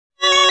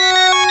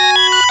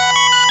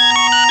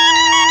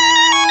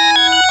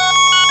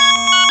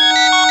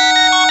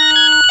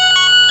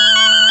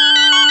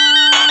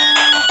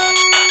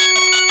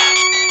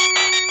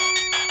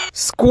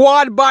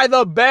Squad by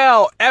the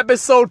Bell,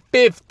 episode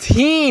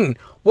 15.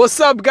 What's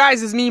up,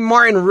 guys? It's me,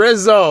 Martin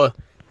Rizzo.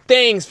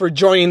 Thanks for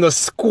joining the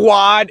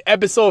squad,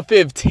 episode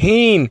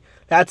 15.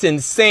 That's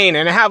insane.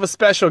 And I have a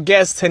special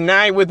guest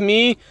tonight with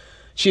me.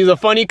 She's a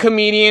funny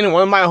comedian,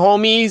 one of my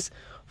homies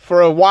for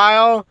a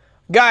while.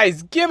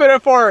 Guys, give it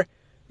up for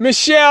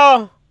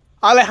Michelle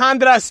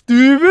Alejandra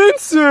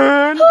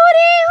Stevenson.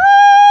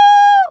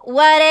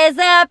 What is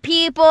up,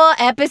 people?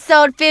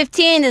 Episode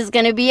 15 is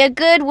going to be a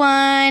good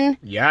one.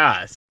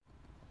 Yes.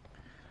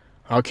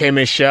 Okay,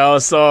 Michelle.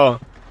 So,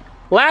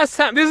 last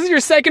time, this is your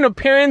second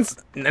appearance.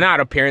 Not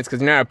appearance,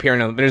 because you're not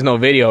appearing. There's no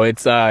video.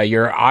 It's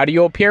your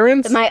audio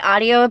appearance. My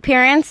audio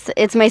appearance.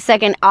 It's my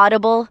second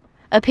audible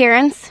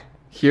appearance.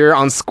 Here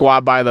on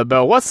Squad by the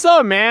Bell. What's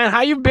up, man?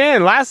 How you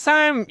been? Last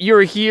time you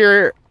were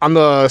here on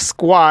the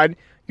squad,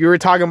 you were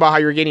talking about how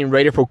you were getting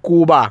ready for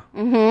Cuba.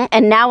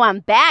 And now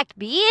I'm back,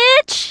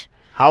 bitch.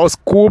 How was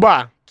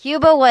Cuba?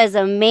 Cuba was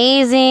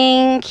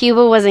amazing.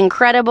 Cuba was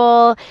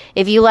incredible.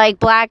 If you like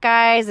black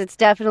guys, it's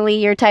definitely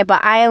your type of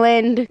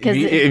island.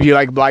 If you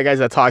like black guys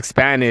that talk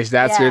Spanish,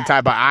 that's your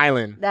type of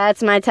island.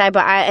 That's my type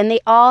of island. And they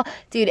all,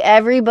 dude,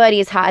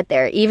 everybody's hot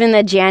there. Even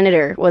the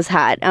janitor was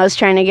hot. I was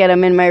trying to get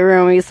him in my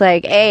room. He's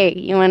like, hey,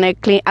 you want to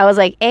clean? I was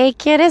like, hey,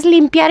 ¿quieres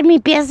limpiar mi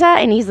pieza?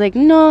 And he's like,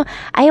 no,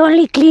 I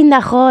only clean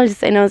the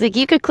halls. And I was like,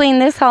 you could clean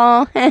this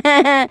hall.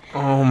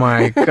 Oh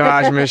my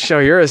gosh,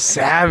 Michelle, you're a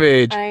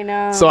savage. I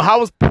know. So how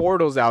was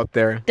Portos out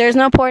there? There's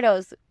no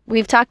Portos.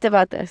 We've talked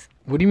about this.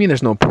 What do you mean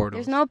there's no Portos?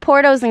 There's no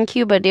Portos in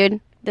Cuba, dude.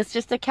 That's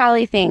just a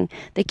Cali thing.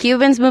 The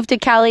Cubans moved to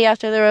Cali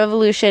after the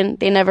revolution.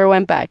 They never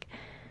went back.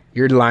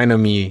 You're lying to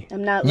me.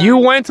 I'm not lying. You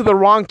went to the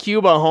wrong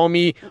Cuba,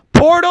 homie.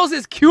 Portos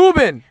is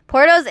Cuban.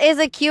 Portos is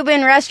a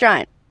Cuban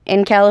restaurant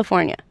in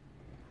California.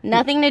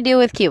 Nothing to do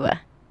with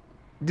Cuba.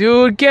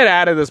 Dude, get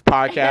out of this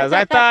podcast.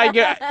 I thought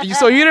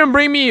so you didn't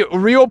bring me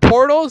real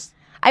Portos?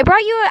 I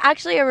brought you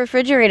actually a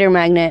refrigerator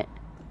magnet.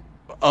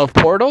 Of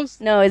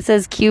Portos? No, it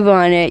says Cuba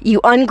on it.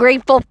 You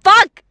ungrateful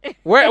fuck!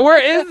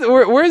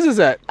 Where is this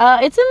at?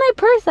 It's in my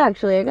purse,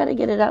 actually. I gotta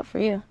get it out for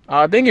you.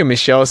 Thank you,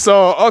 Michelle.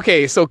 So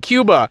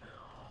Cuba.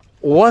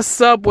 What's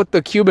up with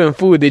the Cuban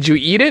food? Did you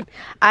eat it?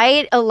 I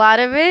ate a lot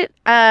of it.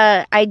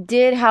 I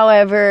did,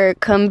 however,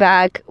 come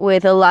back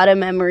with a lot of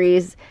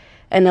memories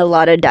and a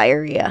lot of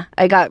diarrhea.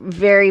 I got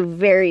very,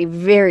 very,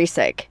 very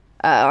sick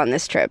on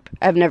this trip.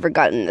 I've never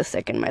gotten this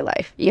sick in my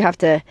life. You have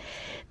to...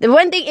 The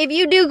one thing, if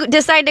you do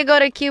decide to go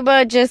to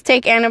Cuba, just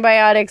take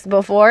antibiotics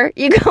before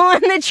you go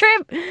on the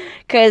trip.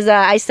 Because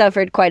I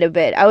suffered quite a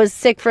bit. I was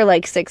sick for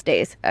like 6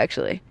 days,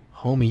 actually.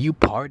 Homie, you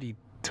partied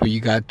till you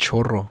got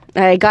chorro.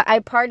 I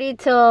partied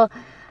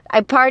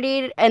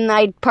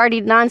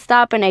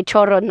nonstop and I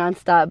chorroed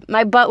nonstop.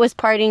 My butt was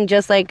partying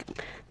just like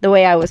the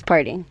way I was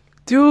partying.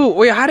 Dude,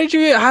 wait, how did you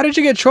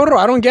get chorro?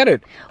 I don't get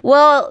it.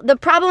 Well, the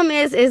problem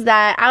is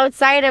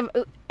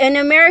that in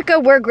America,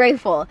 we're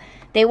grateful.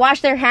 They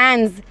wash their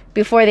hands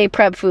before they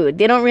prep food.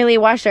 They don't really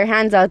wash their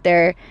hands out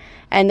there,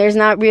 and there's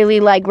not really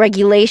like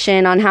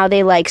regulation on how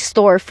they like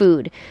store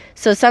food.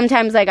 So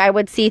sometimes like I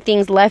would see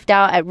things left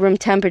out at room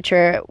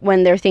temperature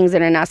when there are things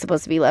that are not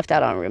supposed to be left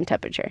out on room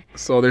temperature.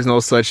 So there's no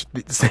such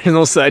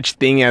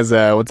thing as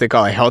what's it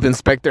called, a health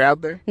inspector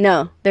out there?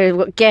 No,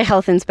 get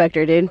health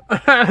inspector, dude.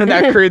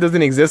 That career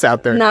doesn't exist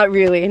out there. Not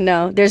really.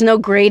 No, there's no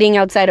grading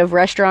outside of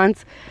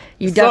restaurants.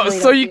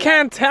 So you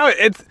can't tell it.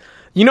 It's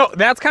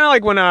that's kind of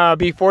like when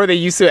before they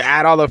used to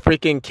add all the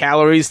freaking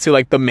calories to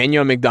like the menu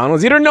at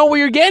McDonald's. You don't know what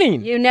you're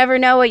getting. You never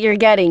know what you're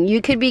getting. You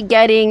could be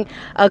getting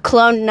a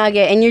cloned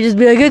nugget and you just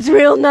be like, it's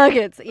real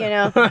nuggets,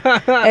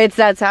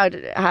 That's how it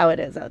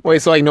is out there.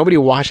 Wait, so like nobody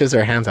washes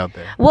their hands out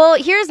there? Well,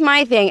 here's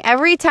my thing.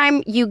 Every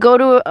time you go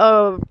to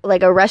a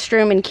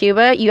restroom in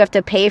Cuba, you have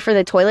to pay for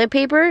the toilet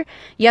paper.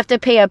 You have to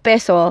pay a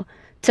peso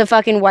to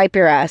fucking wipe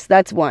your ass.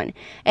 That's one.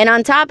 And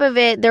on top of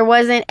it,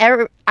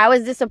 I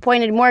was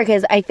disappointed more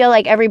because I feel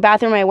like every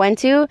bathroom I went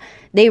to,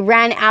 they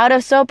ran out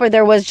of soap or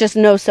there was just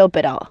no soap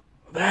at all.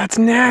 That's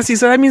nasty.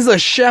 So that means the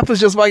chef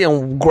was just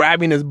fucking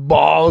grabbing his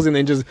balls and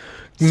then just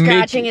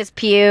scratching his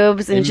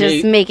pubes and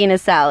just making a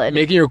salad.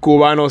 Making your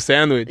Cubano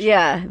sandwich.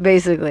 Yeah,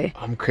 basically.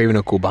 I'm craving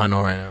a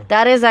Cubano right now.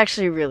 That is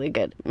actually really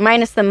good.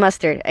 Minus the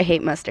mustard. I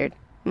hate mustard.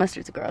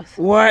 Mustard's gross.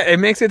 What? It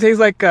makes it taste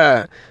like...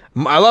 I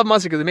love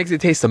mustard because it makes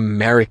it taste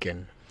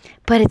American.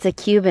 But it's a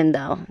Cuban,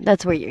 though.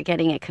 That's where you're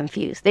getting it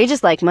confused. They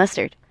just like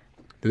mustard.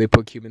 Do they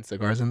put Cuban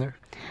cigars in there?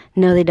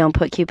 No, they don't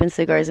put Cuban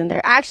cigars in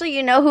there. Actually,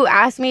 you know who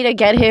asked me to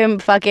get him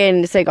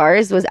fucking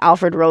cigars? Was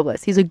Alfred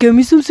Robles. He's like, get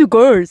me some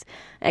cigars.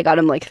 I got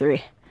him like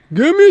 3.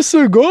 Give me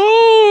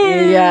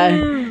cigars!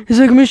 Yeah. He's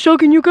like, Michelle,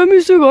 can you get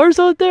me cigars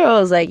out there? I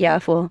was like, yeah,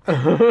 fool.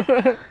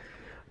 Damn,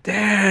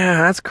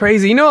 that's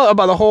crazy. You know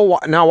about the whole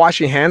not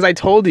washing hands? I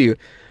told you.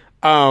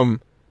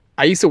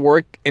 I used to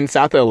work in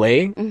South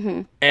LA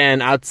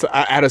and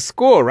at a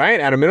school, right?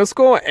 At a middle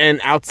school, and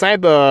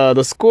outside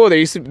the school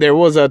there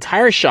was a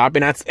tire shop,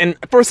 and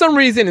for some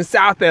reason in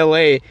South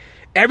LA,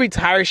 every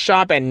tire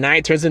shop at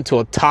night turns into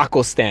a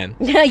taco stand.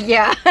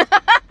 Yeah.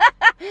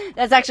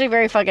 That's actually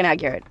very fucking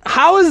accurate.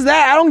 How is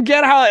that? I don't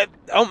get how it...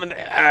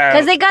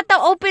 Because they got the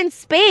open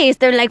space.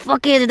 They're like,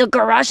 fuck it, the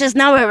garage is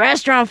now a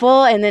restaurant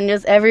full. And then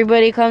just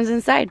everybody comes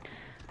inside.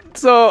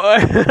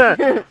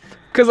 So...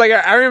 Because, like,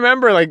 I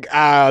remember, like,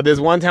 this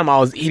one time I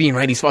was eating,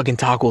 right? These fucking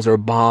tacos were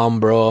bomb,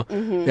 bro.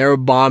 Mm-hmm. They were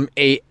bomb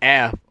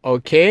AF,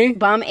 okay?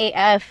 Bomb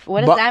AF.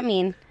 What does that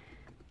mean?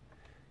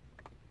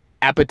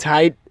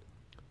 Appetite...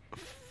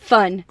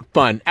 Fun.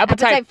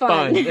 Appetite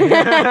fun.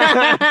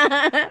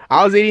 I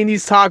was eating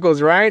these tacos,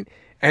 right?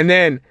 And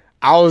then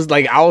I was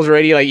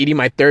already like eating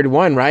my third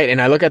one, right?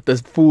 And I look at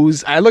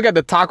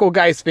the taco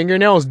guy's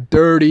fingernails,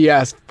 dirty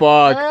as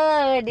fuck.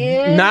 Oh,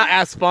 dude. Not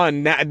as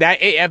fun.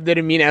 That AF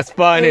didn't mean as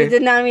fun. It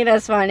did not mean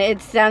as fun.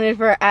 It sounded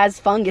for as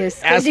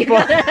fungus. As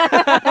fun.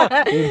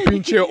 Un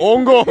pinche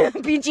hongo.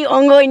 Pinche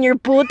hongo in your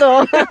puto.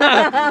 Un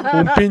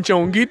pinche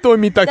honguito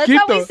en mi taquito. That's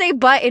how we say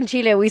butt in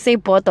Chile. We say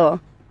poto.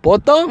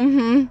 ¿Poto?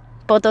 Mm-hmm.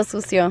 Poto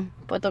sucio.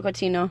 Poto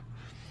cochino.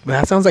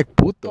 That sounds like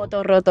puto.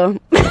 Poto roto.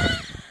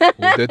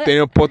 Usted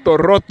tiene poto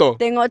roto.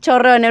 Tengo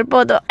chorro en el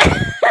poto.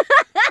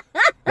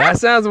 That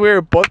sounds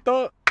weird.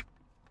 Poto?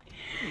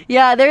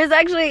 Yeah, there's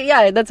actually,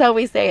 that's how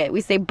we say it.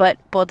 We say butt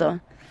poto.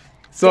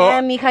 So,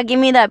 yeah, mija, give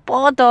me that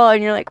poto.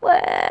 And you're like,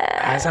 what?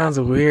 That sounds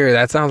weird.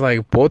 That sounds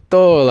like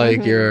poto,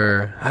 like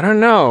you're, I don't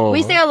know.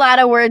 We say a lot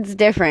of words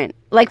different.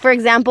 Like, for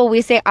example,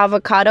 we say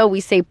avocado,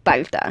 we say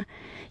palta.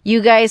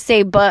 You guys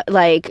say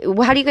like,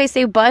 how do you guys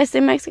say bus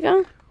in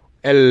Mexico?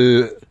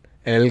 El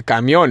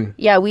camión.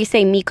 Yeah, we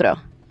say micro.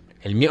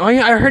 Oh,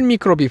 yeah, I heard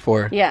micro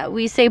before. Yeah,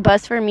 we say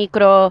bus for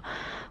micro.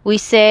 We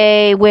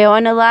say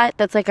weon a lot.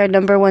 That's like our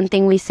number one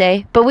thing we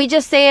say. But we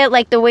just say it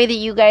like the way that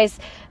you guys,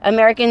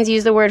 Americans,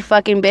 use the word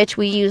fucking bitch.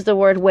 We use the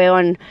word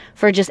weon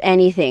for just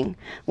anything.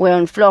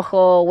 Weon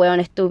flojo, weon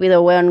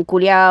estúpido, weon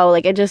culiao.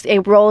 Like,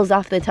 it rolls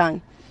off the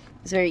tongue.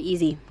 It's very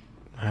easy.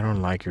 I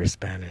don't like your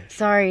Spanish.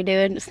 Sorry,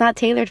 dude. It's not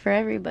tailored for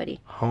everybody.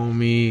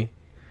 Homie.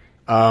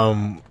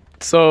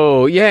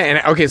 So, yeah.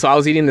 And okay, so I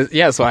was eating this.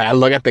 Yeah, so I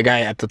look at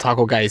the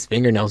taco guy's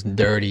fingernails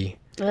dirty.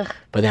 Ugh.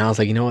 But then I was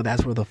like, you know what?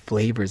 That's where the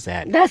flavor's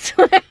at. That's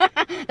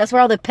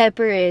where all the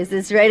pepper is.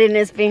 It's right in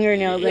his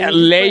fingernails. Yeah,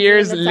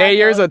 layers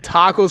of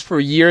tacos for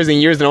years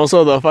and years, and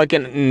also the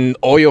fucking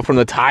oil from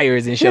the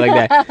tires and shit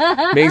like that.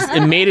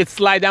 It made it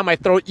slide down my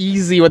throat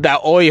easy with that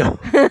oil.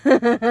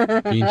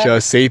 Pinche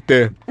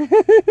aceite.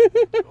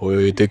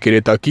 Oye, te quiere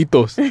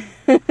taquitos.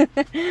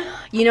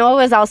 You know what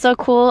was also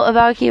cool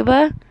about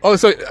Cuba? Oh,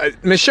 so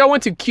Michelle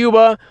went to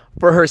Cuba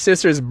for her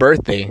sister's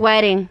birthday.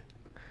 Wedding.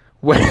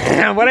 What did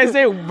I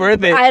say?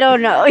 Birthday? I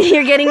don't know.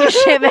 You're getting your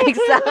shit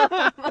mixed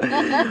up.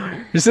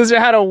 Your sister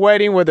had a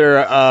wedding with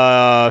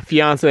her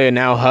fiance and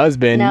now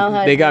husband.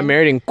 They got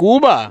married in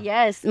Cuba.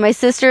 Yes. My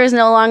sister is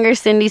no longer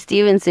Cindy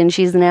Stevenson.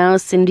 She's now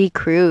Cindy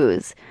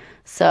Cruz.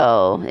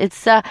 So it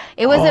was a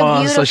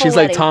beautiful so she's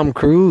wedding. Like Tom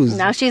Cruise.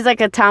 Now she's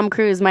like a Tom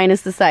Cruise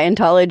minus the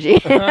Scientology.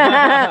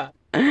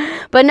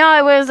 But no,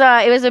 it was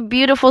a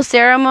beautiful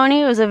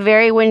ceremony. It was a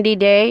very windy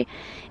day.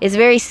 It's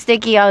very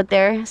sticky out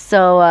there.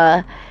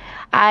 So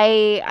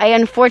I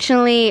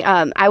unfortunately,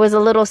 I was a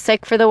little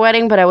sick for the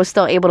wedding, but I was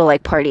still able to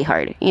like party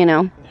hard, you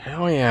know?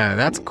 Hell yeah,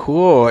 that's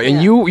cool.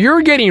 And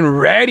you're getting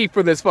ready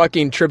for this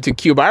fucking trip to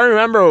Cuba. I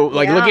remember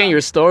looking at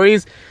your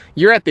stories.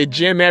 You're at the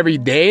gym every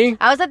day.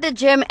 I was at the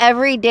gym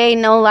every day,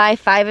 no lie,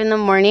 5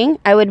 a.m.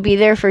 I would be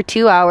there for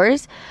 2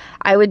 hours.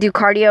 I would do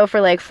cardio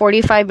for like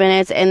 45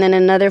 minutes and then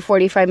another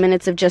 45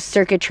 minutes of just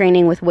circuit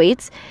training with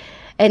weights.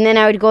 And then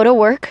I would go to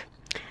work.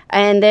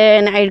 And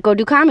then I'd go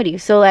do comedy.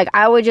 So, like,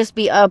 I would just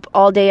be up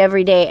all day,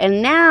 every day.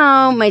 And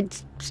now my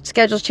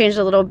schedule's changed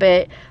a little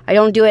bit. I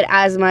don't do it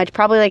as much,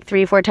 probably like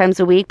 3-4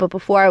 times a week. But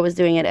before, I was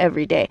doing it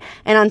every day.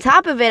 And on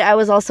top of it, I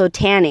was also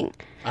tanning.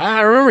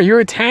 I remember you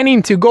were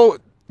tanning to go...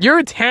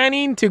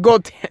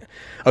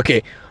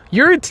 Okay,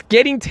 you're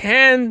getting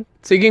tan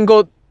so you can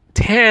go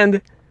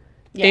tanned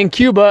in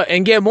Cuba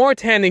and get more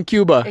tan in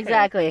Cuba.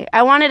 Exactly.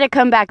 I wanted to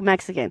come back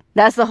Mexican.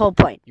 That's the whole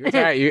point.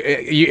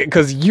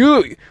 Because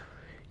you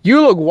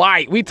look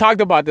white. We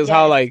talked about this,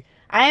 how like...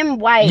 I am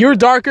white. You're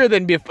darker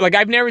than before. Like,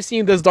 I've never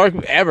seen this dark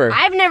ever.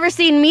 I've never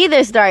seen me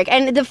this dark.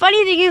 And the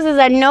funny thing is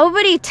that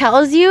nobody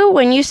tells you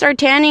when you start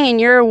tanning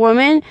and you're a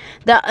woman,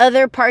 the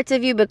other parts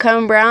of you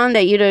become brown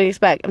that you don't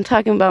expect. I'm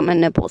talking about my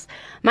nipples.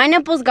 My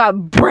nipples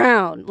got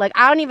brown. Like,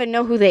 I don't even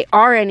know who they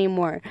are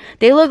anymore.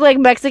 They look like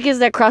Mexicans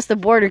that crossed the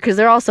border because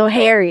they're all so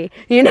hairy,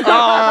 you know?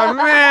 Oh,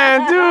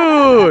 man,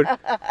 dude.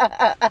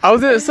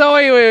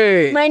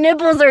 Wait. My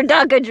nipples are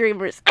DACA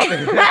dreamers.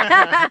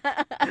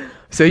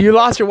 So you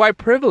lost your white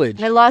privilege.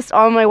 I lost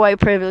all my white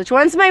privilege.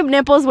 Once my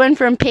nipples went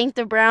from pink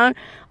to brown,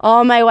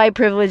 all my white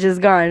privilege is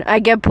gone. I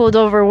get pulled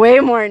over way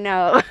more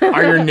now.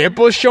 Are your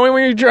nipples showing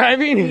when you're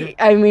driving?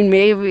 I mean,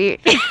 maybe.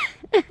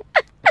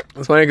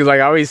 It's funny because, like,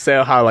 I always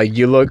say how, like,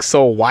 you look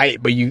so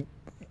white, but you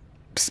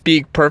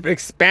speak perfect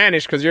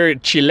Spanish because you're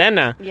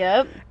Chilena.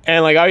 Yep.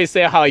 And, like, I always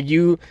say how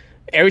you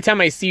every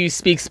time I see you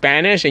speak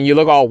Spanish and you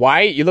look all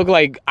white, you look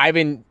like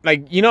Ivan,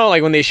 like, you know,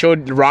 like when they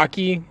showed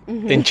Rocky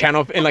in like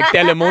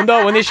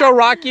Telemundo, when they show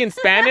Rocky in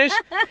Spanish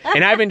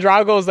and Ivan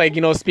Drago's like,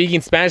 you know, speaking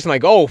Spanish, I'm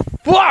like, oh,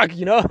 fuck,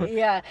 you know?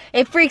 Yeah,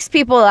 it freaks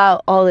people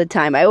out all the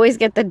time. I always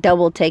get the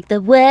double take.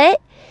 The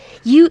what?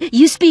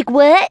 You speak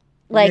what?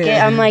 Like,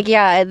 Yeah. I'm like,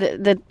 yeah,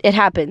 it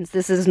happens.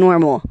 This is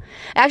normal.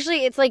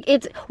 Actually,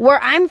 it's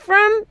where I'm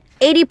from,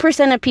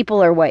 80% of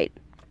people are white.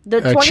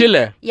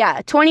 Chile.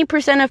 Yeah,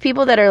 20% of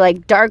people that are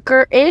like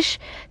darker-ish,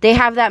 they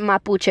have that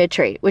Mapuche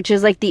trait, which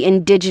is like the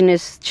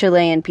indigenous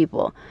Chilean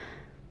people.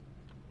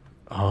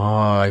 Oh,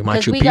 like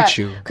Machu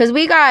Picchu. Because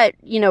we got,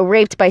 you know,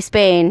 raped by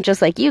Spain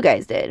just like you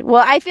guys did.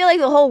 Well, I feel like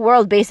the whole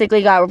world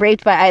basically got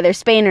raped by either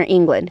Spain or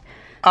England.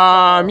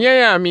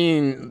 Yeah, I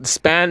mean,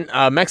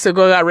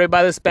 Mexico got raped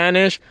by the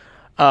Spanish.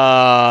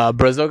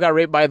 Brazil got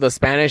raped by the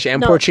Spanish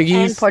and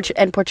Portuguese.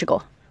 And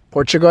Portugal.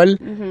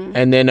 Mm-hmm.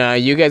 And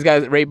then you guys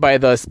got raped by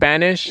the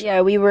Spanish.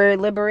 Yeah, we were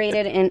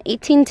liberated in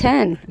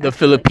 1810. The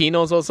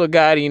Filipinos also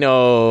got, you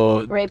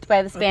know, raped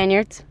by the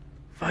Spaniards.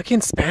 Fucking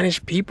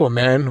Spanish people,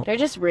 man. They're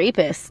just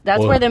rapists.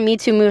 That's where the Me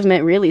Too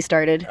movement really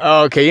started.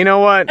 Okay, you know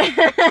what?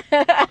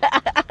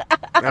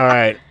 All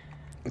right.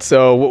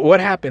 So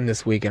what happened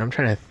this weekend? I'm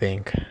trying to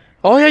think.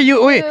 Oh yeah,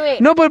 wait.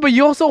 No, but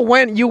you also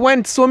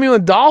went swimming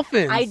with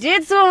dolphins. I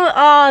did swim.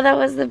 Oh, that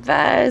was the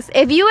best.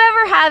 If you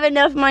ever have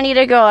enough money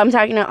to go, I'm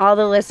talking to all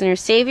the listeners,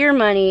 save your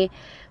money.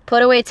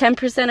 Put away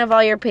 10% of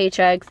all your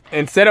paychecks.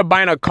 Instead of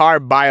buying a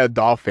car, buy a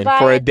dolphin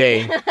for a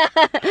day.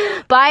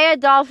 Buy a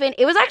dolphin.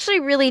 It was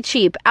actually really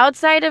cheap.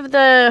 Outside of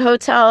the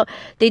hotel,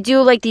 they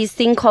do like these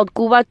thing called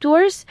Cuba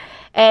tours.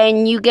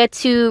 And you get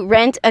to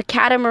rent a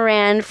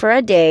catamaran for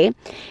a day.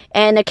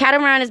 And a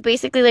catamaran is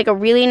basically like a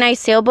really nice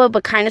sailboat,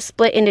 but kind of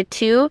split into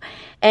two.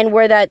 And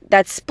where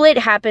that split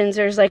happens,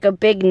 there's like a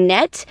big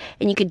net,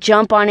 and you could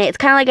jump on it. It's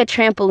kind of like a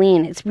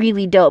trampoline. It's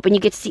really dope. And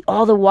you get to see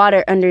all the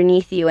water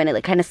underneath you, and it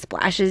like kind of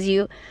splashes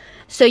you.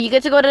 So you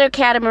get to go to the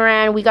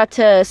catamaran. We got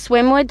to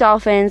swim with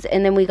dolphins,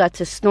 and then we got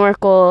to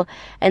snorkel,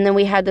 and then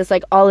we had this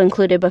like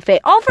all-included buffet,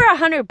 all for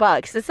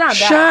 $100. It's not bad.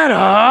 Shut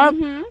up!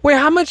 Mm-hmm. Wait,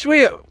 how much?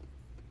 Wait,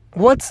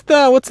 what's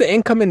the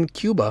income in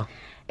Cuba?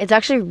 It's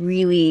actually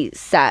really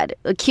sad.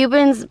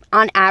 Cubans,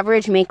 on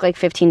average, make like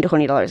 $15 to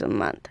 $20 a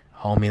month.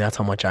 Homie, that's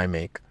how much I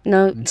make.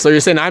 No. So you're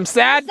saying I'm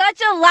sad? You're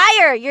such a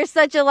liar. You're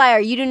such a liar.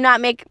 You do not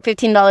make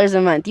 $15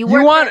 a month. You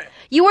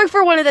work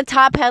for one of the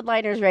top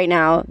headliners right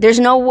now.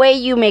 There's no way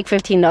you make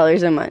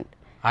 $15 a month.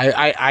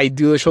 I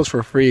do the shows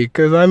for free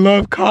because I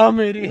love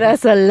comedy.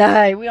 That's a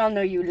lie. We all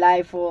know you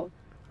lie, fool.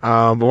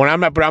 But when I'm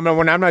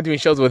not doing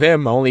shows with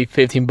him, only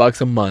 $15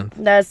 a month.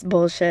 That's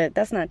bullshit.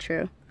 That's not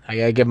true. I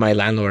gotta give my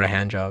landlord a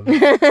hand job.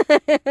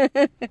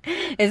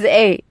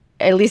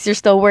 At least you're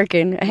still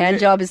working. A hand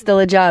job is still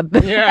a job.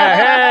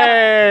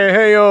 Yeah,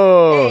 hey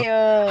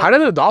yo. How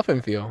did the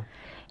dolphin feel?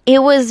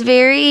 It was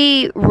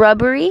very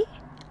rubbery.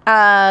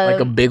 Like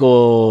a big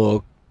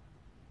ol'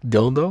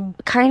 dildo?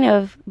 Kind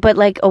of, but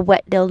like a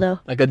wet dildo.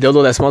 Like a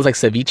dildo that smells like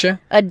ceviche?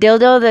 A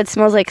dildo that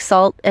smells like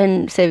salt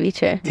and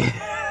ceviche.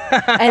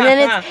 And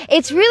then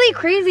it's really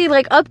crazy.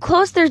 Like up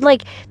close,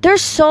 they're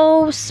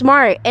so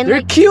smart and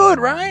they're cute,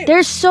 right?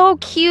 They're so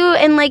cute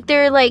and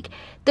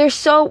they're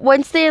so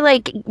once they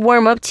like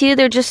warm up to you,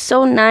 they're just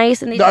so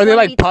nice and are they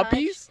like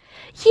puppies?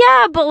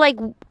 Yeah, but like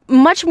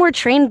much more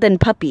trained than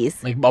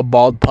puppies. Like a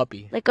bald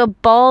puppy. Like a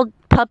bald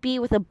puppy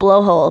with a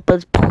blowhole,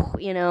 but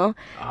you know.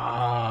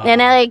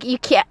 And you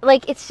can't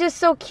it's just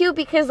so cute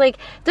because like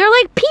they're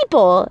like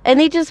people and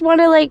they just want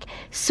to like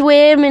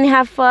swim and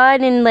have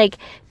fun and like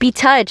be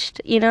touched,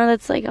 you know.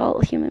 That's like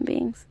all human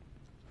beings.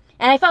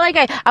 And I felt like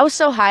I was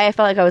so high, I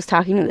felt like I was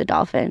talking to the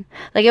dolphin.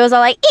 Like it was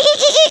all like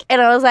ee,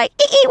 and I was like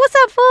what's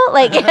up, fool?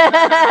 Like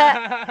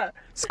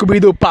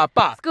Scooby-Doo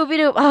Papa.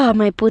 Scooby-Doo. Oh,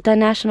 my puta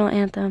national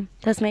anthem.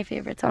 That's my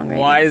favorite song right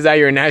now. Why is that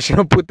your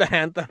national puta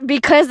anthem?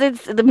 Because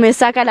it's the Me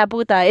Saca la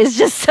Puta. It's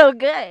just so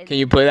good. Can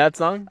you play that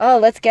song? Oh,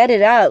 let's get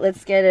it out.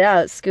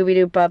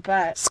 Scooby-Doo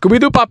Papa.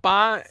 Scooby-Doo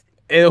Papa.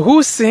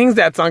 Who sings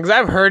that song? Because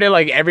I've heard it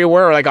like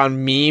everywhere, or like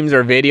on memes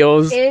or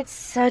videos. It's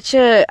such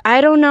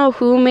I don't know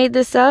who made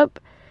this up,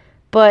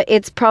 but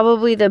it's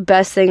probably the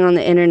best thing on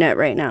the internet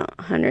right now.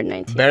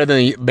 119.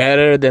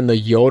 Better than the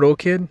Yodel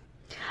Kid?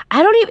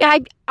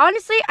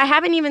 Honestly, I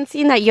haven't even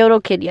seen that Yodel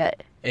Kid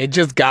yet. It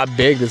just got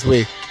big this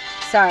week.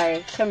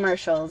 Sorry,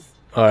 commercials.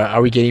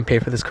 Are we getting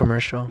paid for this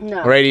commercial?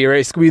 No. Ready,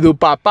 Scooby-Doo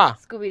Papa.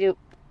 Scooby-Doo.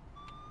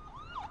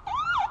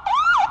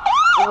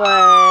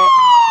 What?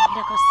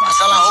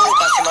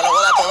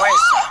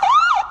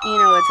 You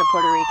know it's a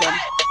Puerto Rican.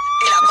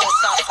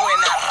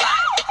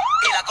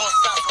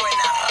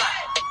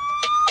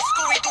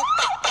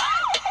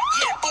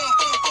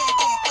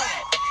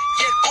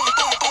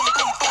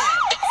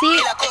 See,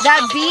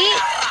 that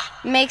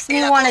beat makes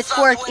me want to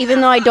twerk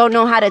even though I don't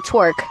know how to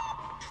twerk.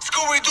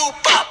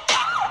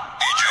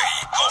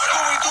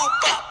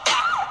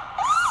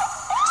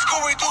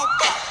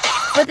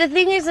 But the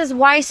thing is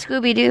why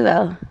Scooby-Doo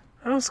though?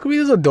 Oh,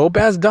 Scooby-Doo's a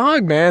dope-ass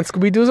dog, man.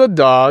 Scooby-Doo's a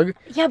dog.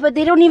 Yeah, but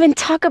they don't even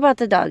talk about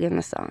the dog in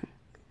the song.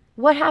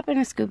 What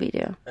happened to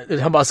Scooby-Doo?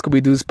 How about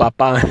Scooby-Doo's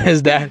papa?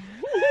 His dad.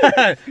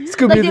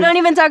 Scooby-Doo. Like, they don't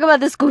even talk about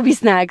the Scooby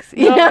snacks.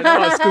 No,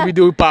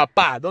 Scooby-Doo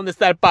papa. ¿Dónde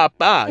está el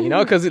papa? You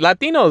know, because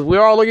Latinos,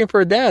 we're all looking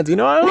for dads. You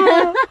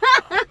know,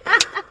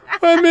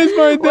 I miss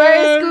my dad.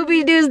 Where's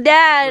Scooby-Doo's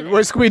dad?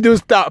 Where's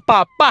Scooby-Doo's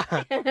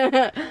papa?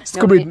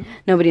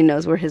 Nobody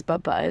knows where his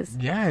papa is.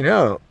 Yeah, I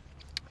know.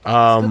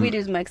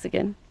 Scooby-Doo's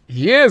Mexican.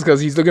 He is, because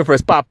he's looking for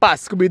his papa.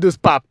 Scooby-Doo's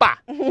papa.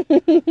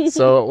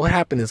 So, what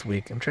happened this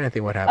week? I'm trying to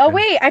think what happened. Oh,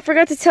 wait. I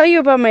forgot to tell you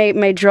about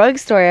my drug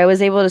story. I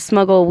was able to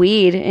smuggle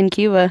weed in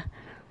Cuba.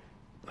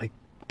 Like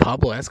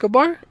Pablo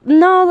Escobar?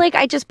 No, like,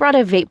 I just brought a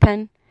vape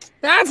pen.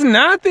 That's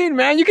nothing,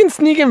 man. You can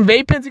sneak in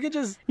vape pens. You can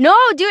just... No,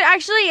 dude,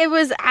 actually,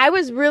 I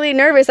was really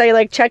nervous. I,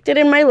 like, checked it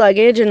in my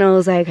luggage, and I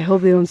was like, I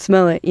hope you don't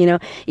smell it, you know?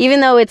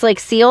 Even though it's, like,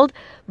 sealed.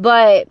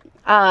 But,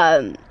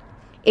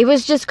 it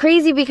was just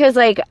crazy because,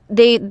 like,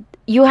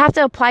 you have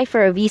to apply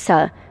for a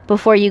visa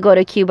before you go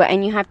to Cuba,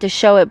 and you have to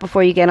show it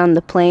before you get on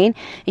the plane,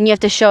 and you have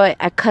to show it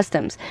at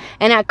customs.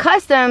 And at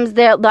customs,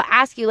 they'll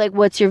ask you, like,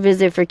 what's your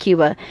visit for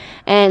Cuba?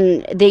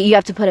 And you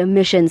have to put a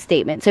mission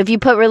statement. So if you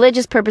put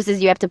religious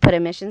purposes, you have to put a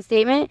mission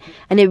statement.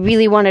 And they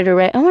really wanted to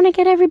write, I want to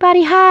get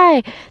everybody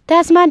high.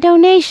 That's my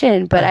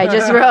donation. But I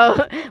just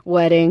wrote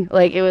wedding.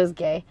 Like, it was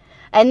gay.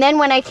 And then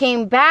when I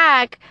came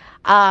back,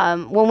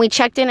 when we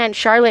checked in at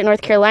Charlotte,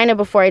 North Carolina,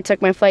 before I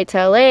took my flight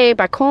to LA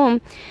back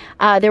home,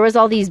 there was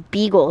all these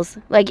beagles.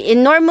 Like,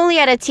 normally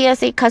at a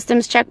TSA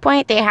customs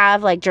checkpoint, they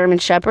have like German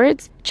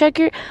Shepherds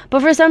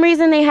but for some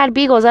reason they had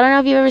beagles. I don't know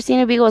if you've ever seen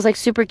a beagle. It's like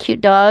super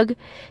cute dog.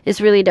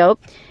 It's really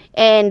dope.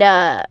 And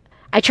I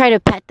tried to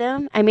pet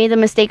them. I made the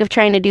mistake of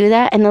trying to do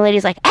that, and the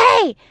lady's like,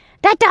 "Hey,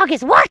 that dog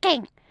is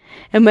working."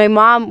 And my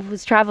mom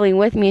was traveling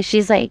with me.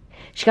 She's like,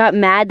 she got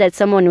mad that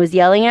someone was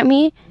yelling at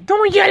me.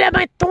 Don't yell at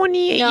my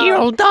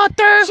 28-year-old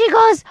daughter. She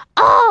goes,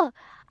 "Oh,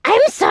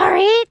 I'm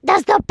sorry.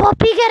 Does the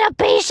puppy get a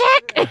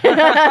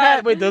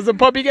paycheck?" Wait, does the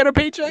puppy get a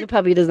paycheck? The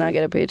puppy does not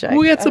get a paycheck.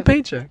 Who gets a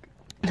paycheck?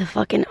 The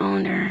fucking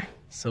owner.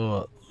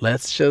 So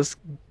let's just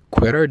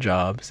quit our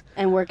jobs.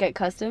 And work at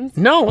customs?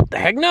 No, what the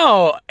heck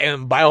no.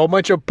 And buy a whole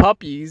bunch of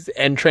puppies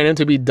and train them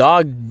to be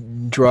drug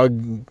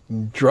dogs.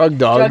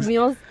 Drug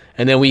mules?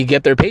 And then we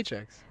get their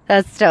paychecks.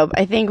 That's dope.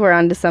 I think we're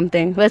onto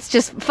something. Let's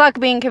just fuck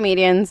being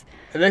comedians.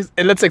 And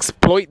let's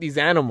exploit these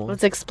animals.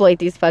 Let's exploit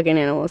these fucking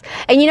animals.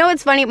 And you know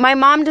what's funny? My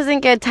mom doesn't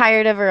get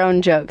tired of her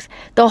own jokes.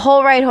 The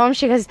whole ride home,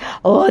 she goes,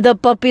 "Oh, the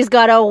puppy's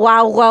got a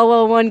wow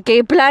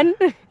 1K plan."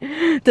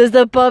 Does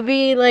the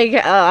puppy, like,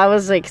 I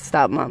was like,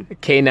 stop, Mom.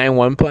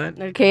 K91 plan?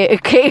 Okay.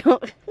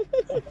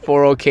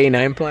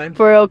 40K9 plan?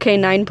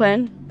 40K9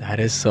 plan?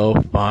 That is so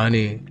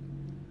funny.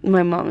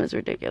 My mom is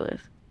ridiculous.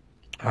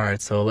 All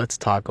right, so let's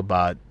talk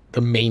about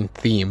the main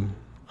theme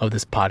of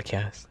this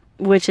podcast.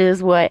 Which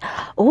is what?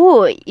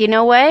 Oh, you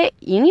know what?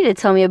 You need to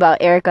tell me about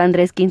Eric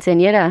Andre's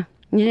quinceañera.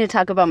 You need to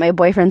talk about my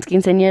boyfriend's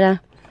quinceañera.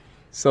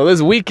 So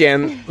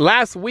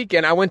last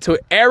weekend, I went to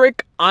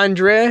Eric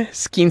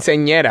Andre's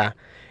quinceañera.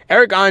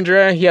 Eric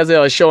Andre, he has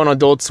a show on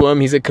Adult Swim.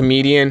 He's a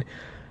comedian.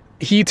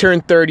 He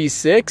turned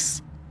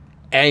 36,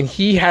 and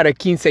he had a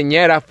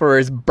quinceañera for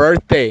his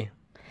birthday.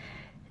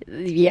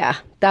 Yeah,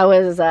 that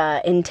was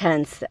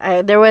intense.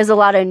 There was a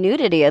lot of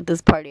nudity at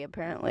this party,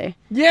 apparently.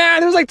 Yeah,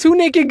 there's like 2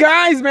 naked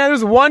guys, man.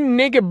 There's one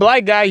naked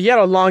black guy. He had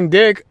a long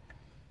dick.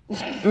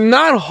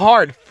 Not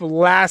hard,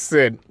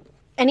 flaccid.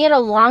 And he had a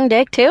long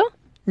dick, too?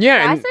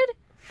 Yeah. Flaccid?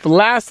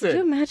 Flaccid. Could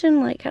you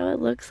imagine, like, how it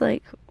looks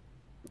like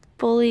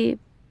fully...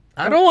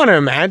 I don't want to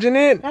imagine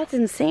it. That's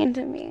insane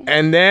to me.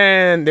 And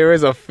then there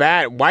was a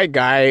fat white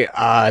guy,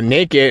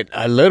 naked,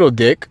 a little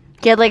dick.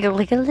 He had like a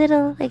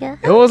little. It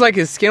was like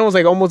his skin was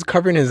like almost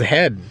covering his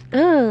head.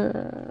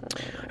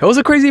 It was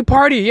a crazy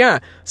party, yeah.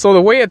 So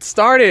the way it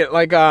started,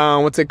 like,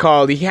 what's it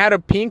called? He had a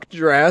pink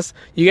dress.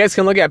 You guys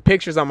can look at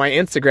pictures on my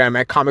Instagram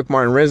at Comic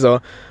Martin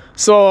Rizzo.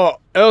 So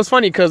it was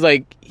funny because,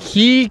 like,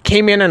 he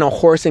came in a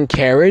horse and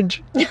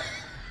carriage.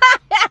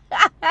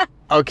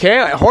 Okay,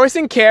 a horse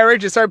and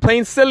carriage. They started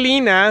playing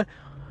Selena.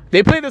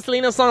 They played the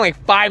Selena song like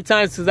 5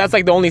 times because that's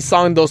like the only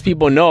song those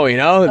people know, you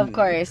know? Of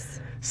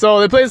course. So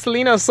they played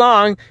Selena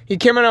song. He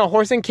came in a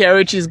horse and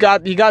carriage. He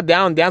got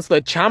down, danced with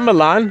a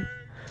chamberlain.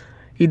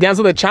 He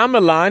danced with a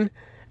chamberlain.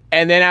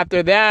 And then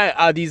after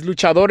that, these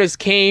luchadores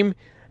came.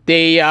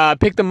 They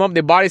picked him up.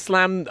 They body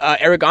slammed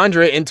Eric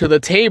Andre into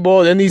the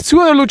table. Then these 2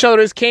 other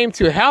luchadores came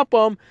to help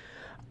him.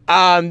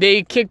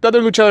 They kicked the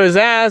other luchador's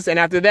ass, and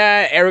after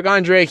that, Eric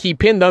Andre, he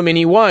pinned them and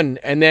he won.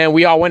 And then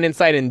we all went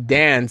inside and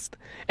danced.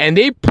 And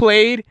they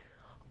played,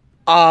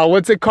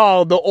 what's it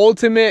called? The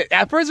ultimate.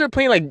 At first, they're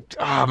playing like,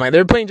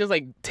 they're playing just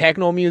like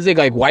techno music,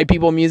 like white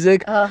people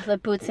music. Oh, the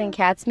Boots and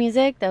Cats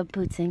music, the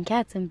Boots and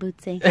Cats and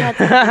Boots and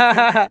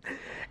Cats.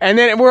 And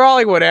then we're all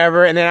like,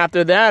 whatever. And then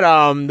after that,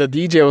 the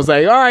DJ was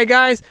like, all right,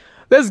 guys,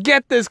 let's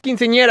get this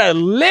quinceañera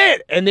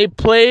lit. And they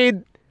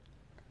played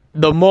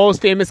the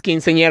most famous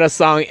quinceañera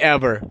song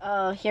ever.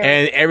 Oh, here.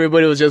 And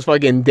everybody was just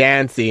fucking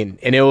dancing.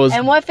 And it was...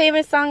 And what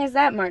famous song is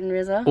that, Martin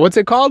Rizzo? What's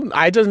it called?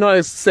 I just know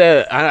it's...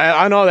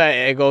 I know that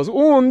it goes...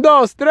 1,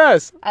 2, 3.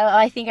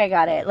 I think I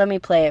got it. Let me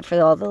play it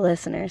for all the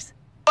listeners.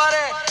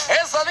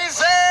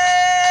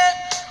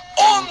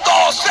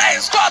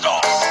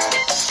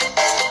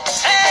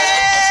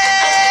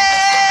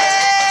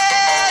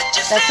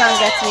 That song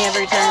gets me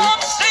every time.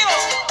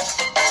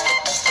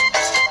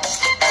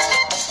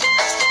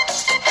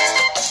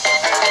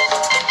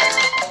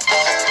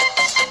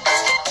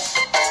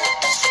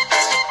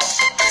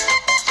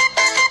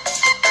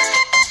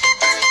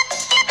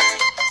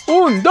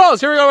 Un, dos.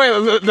 Here we go.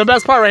 Wait, the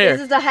best part right here.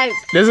 This is the hype.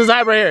 This is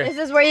hype right here. This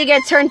is where you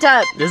get turned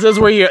up. This is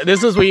where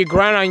you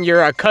grind on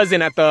your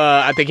cousin at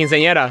the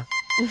quinceañera.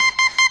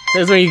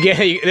 This is when you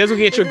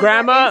get your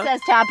grandma.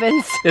 Incest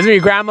happens. This is when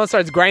your grandma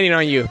starts grinding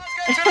on you.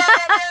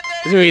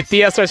 This is when your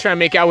tia starts trying to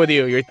make out with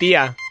you. Your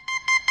tia.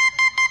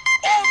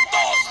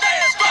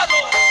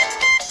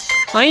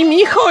 Ay,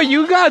 mijo,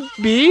 you got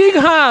big,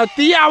 huh?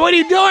 Tia, what are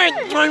you doing?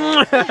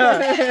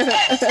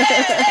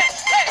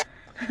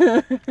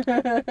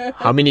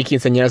 How many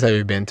quinceañeras have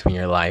you been to in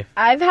your life?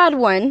 I've had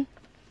one.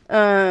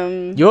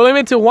 You only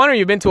been to one, or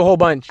you've been to a whole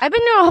bunch? I've been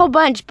to a whole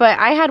bunch, but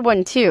I had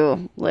one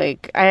too.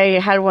 Like, I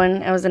had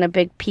one, I was in a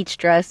big peach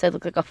dress. I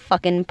looked like a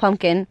fucking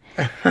pumpkin,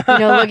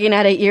 looking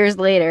at it years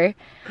later.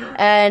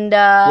 And,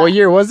 what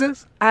year was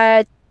this?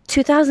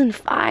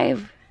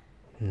 2005.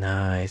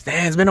 Nice.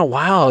 Damn, it's been a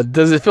while.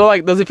 Does it feel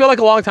like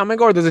a long time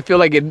ago, or does it feel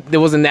like it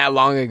wasn't that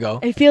long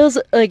ago? It feels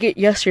like it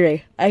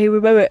yesterday. I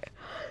remember,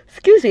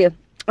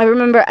 I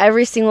remember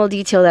every single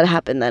detail that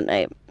happened that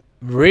night.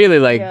 Really?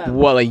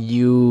 What, like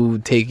you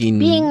taking...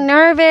 Being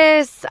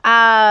nervous.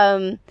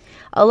 A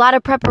lot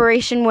of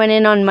preparation went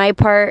in on my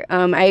part.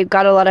 I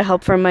got a lot of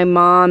help from my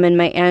mom and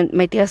my aunt,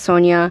 my tia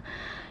Sonia.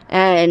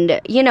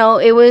 And,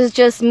 it was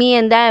just me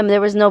and them.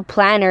 There was no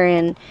planner.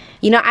 And,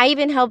 I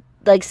even helped,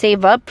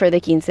 save up for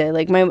the quince.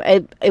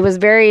 It was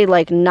very,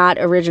 not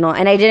original.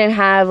 And I didn't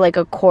have,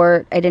 a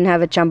court. I didn't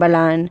have a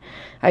chambalan.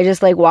 I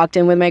just, walked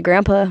in with my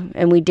grandpa.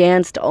 And we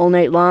danced all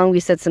night long. We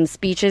said some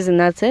speeches, and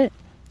that's it.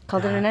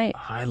 Called it a night.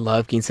 I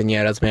love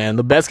quinceañeras, man.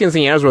 The best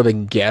quinceañeras were the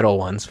ghetto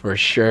ones, for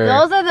sure.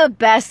 Those are the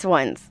best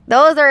ones.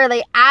 Those are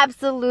the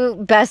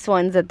absolute best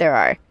ones that there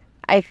are,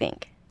 I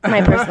think.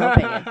 My personal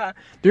opinion.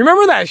 Do you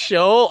remember that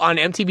show on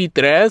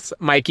MTV3,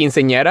 My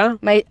Quinceañera?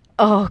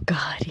 Oh,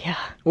 God, yeah.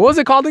 What was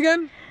it called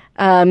again?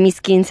 Mis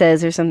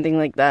Quinces or something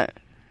like that.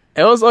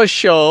 It was a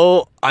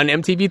show on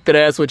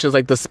MTV3, which is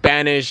the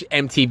Spanish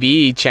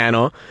MTV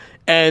channel.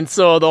 And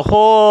so the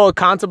whole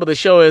concept of the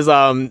show is...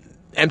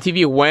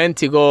 MTV went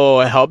to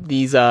go help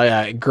these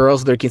girls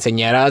with their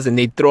quinceañeras, and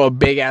they throw a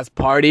big ass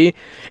party.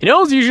 And it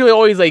was usually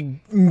always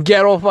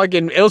ghetto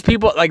fucking. It was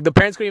people the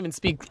parents couldn't even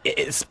speak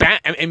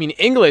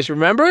English.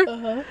 Remember?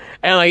 Uh-huh.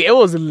 And it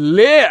was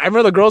lit. I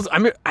remember the girls. I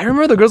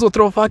remember the girls would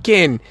throw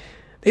fucking.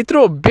 They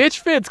throw bitch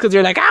fits because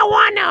they're like, I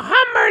want a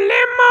Hummer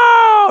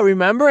limo.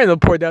 Remember? And the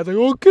poor dad's like,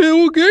 okay,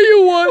 we'll get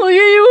you one. We'll get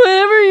you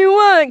whatever you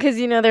want, because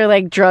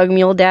they're drug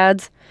mule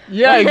dads.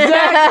 Yeah,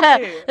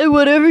 exactly.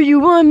 Whatever you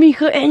want,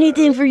 mija.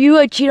 Anything for you.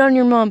 I cheat on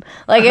your mom.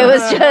 It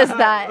was just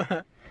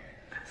that.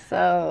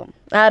 So,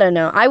 I don't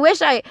know.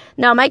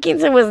 No, my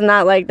quince was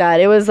not like that.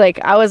 It was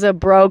I was a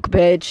broke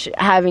bitch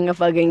having a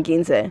fucking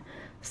quince.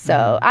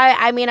 So,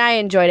 I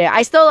enjoyed it.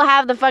 I still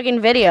have the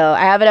fucking video.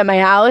 I have it at my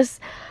house.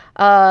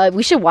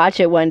 We should watch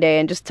it one day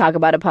and just talk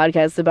about a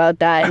podcast about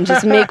that and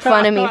just make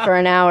fun of me for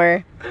an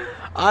hour.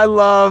 I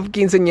love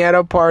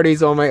quinceañera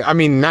parties. Oh my!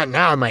 Not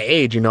now at my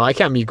age, I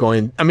can't be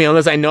going.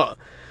 Unless I know.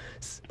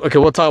 Okay,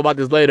 we'll talk about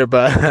this later.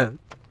 But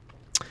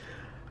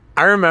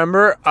I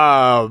remember,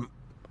 I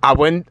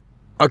went.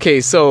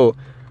 Okay, so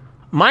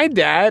my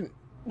dad,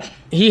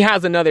 he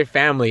has another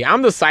family.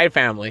 I'm the side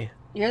family.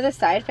 You're the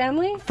side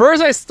family?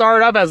 First, I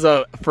started up as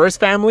a first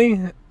family.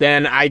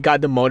 Then I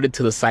got demoted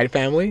to the side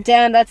family.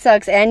 Damn, that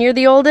sucks. And you're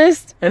the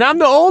oldest? And I'm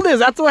the oldest.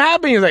 That's what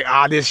happened. He's like,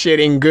 this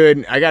shit ain't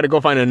good. I got to go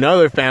find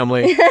another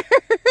family.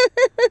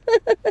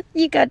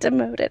 You got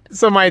demoted.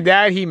 So my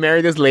dad, he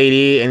married this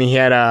lady, and he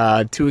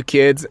had 2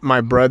 kids.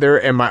 My brother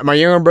and my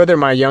younger brother,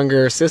 my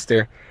younger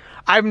sister.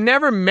 I've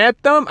never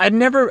met them. I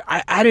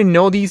didn't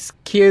know these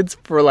kids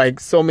for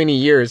so many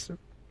years.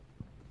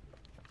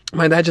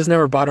 My dad just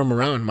never brought him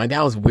around. My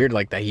dad was weird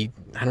like that. I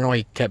don't know why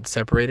he kept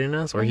separating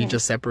us, or he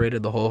just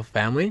separated the whole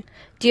family.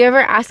 Do you ever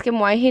ask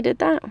him why he did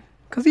that?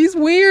 Because he's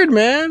weird,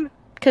 man.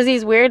 Because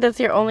he's weird? That's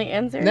your only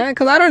answer? Yeah,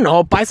 because I don't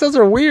know. Paisas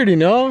are weird,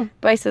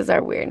 Paisas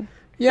are weird.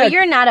 Yeah. But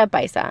you're not a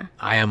paisa.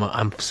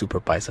 I'm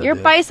super paisa. You're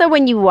paisa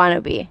when you want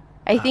to be.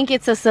 I think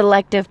it's a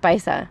selective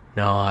paisa.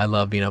 No, I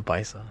love being a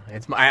paisa.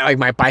 It's my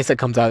paisa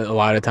comes out a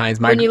lot of times.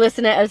 When you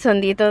listen to El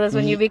Sondito, that's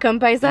when you become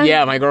paisa?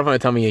 Yeah, my girlfriend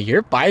would tell me,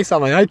 you're paisa.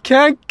 I'm like, I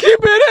can't keep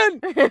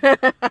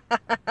it in.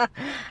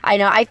 I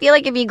know. I feel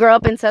like if you grow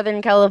up in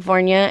Southern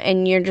California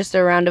and you're just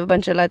around a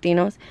bunch of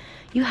Latinos,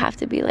 you have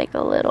to be a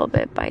little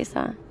bit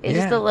paisa. It's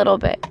just a little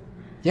bit.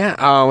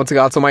 Yeah. Once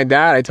again, so my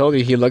dad, I told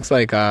you, he looks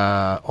like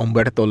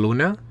Humberto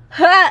Luna.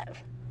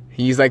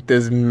 He's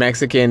this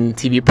Mexican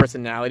TV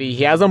personality.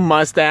 He has a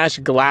mustache,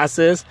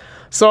 glasses.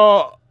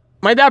 So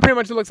my dad pretty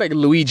much looks like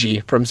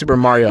Luigi from Super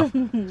Mario.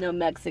 No,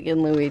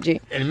 Mexican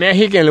Luigi. El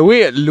Mexican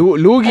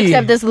Luigi.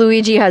 Except this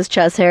Luigi has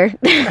chest hair.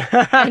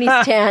 And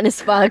he's tan as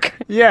fuck.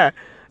 Yeah.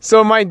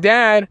 So my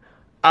dad,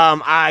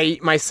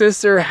 My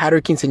sister had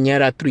her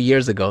quinceañera 3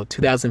 years ago,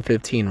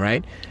 2015,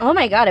 right? Oh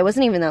my God, it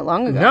wasn't even that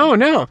long ago.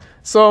 No.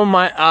 So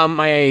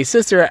my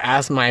sister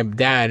asked my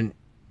dad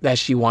that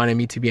she wanted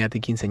me to be at the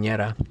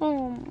quinceañera.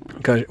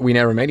 Because we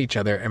never met each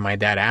other, and my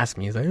dad asked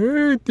me, he's like,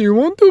 "Hey, do you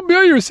want to be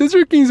at your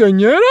sister's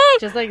quinceañera?"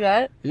 Just like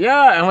that?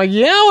 Yeah, I'm like,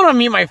 yeah, I want to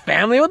meet my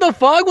family. What the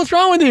fuck? What's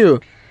wrong with you?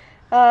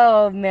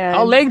 Oh, man.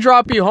 I'll leg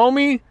drop you,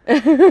 homie.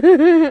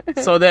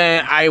 So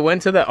then I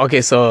went to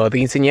so the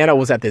quinceañera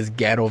was at this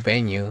ghetto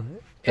venue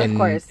in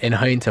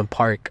Huntington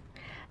Park.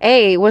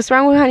 Hey, what's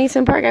wrong with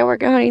Huntington Park? I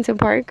work at Huntington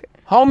Park.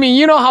 Homie,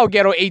 you know how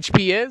ghetto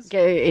HP is?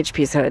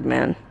 HP's hood,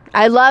 man.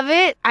 I love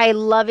it. I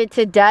love it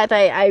to death.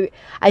 I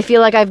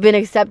feel like I've been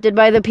accepted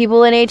by the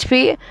people in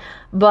HP.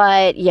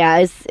 But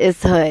yeah,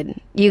 it's hood.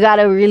 You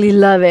gotta really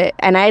love it,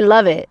 and I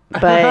love it.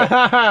 But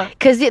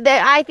because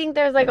I think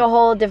there's like a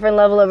whole different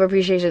level of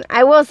appreciation.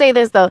 I will say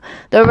this though: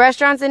 the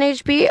restaurants in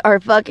HP are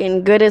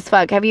fucking good as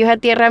fuck. Have you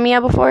had Tierra Mia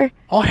before?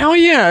 Oh hell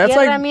yeah! That's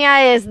Tierra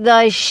Mia is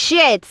the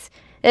shit.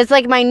 It's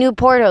like my new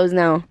Portos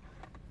now.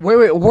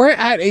 Wait, where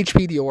at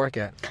HP do you work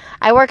at?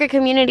 I work at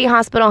Community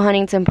Hospital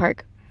Huntington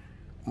Park.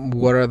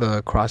 What are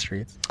the cross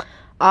streets?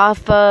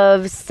 Off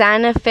of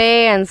Santa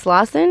Fe and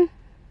Slauson.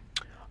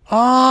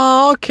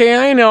 Oh, okay.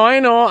 I know.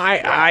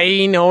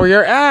 I know where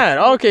you're at.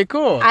 Okay,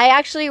 cool. I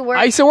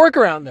used to work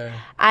around there.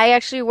 I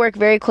actually work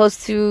very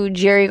close to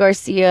Jerry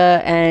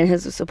Garcia and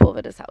Jesus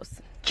Sepulveda's house.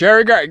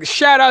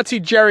 Shout out to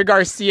Jerry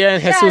Garcia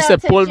and Jesus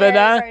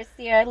Sepulveda. Jerry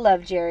Garcia. I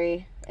love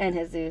Jerry and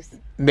Jesus.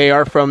 They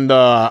are from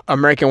the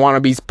American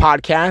Wannabes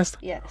podcast.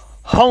 Yes.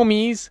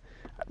 Homies.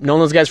 Known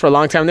those guys for a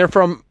long time. They're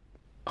from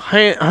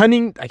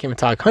Huntington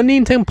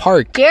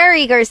Park.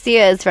 Jerry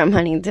Garcia is from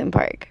Huntington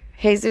Park.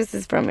 Jesus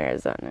is from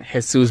Arizona.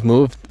 Jesus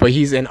moved, but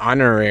he's an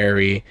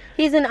honorary.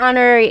 He's an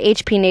honorary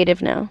HP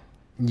native now.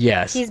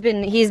 Yes. He's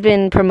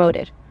been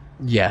promoted.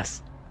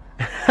 Yes.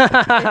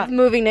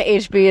 Moving to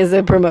HP is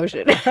a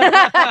promotion.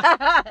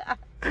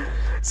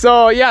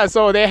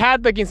 So they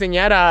had the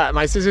quinceañera,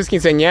 my sister's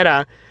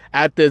quinceañera,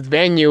 at this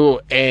venue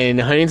in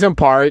Huntington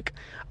Park.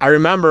 I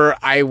remember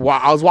I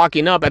was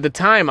walking up at the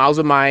time. I was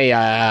with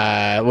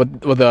my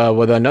with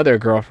another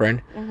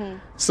girlfriend. Mm-hmm.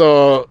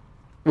 So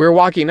we were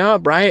walking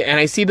up, right, and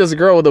I see this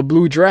girl with a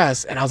blue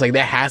dress, and I was like,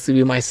 that has to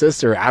be my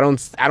sister. I don't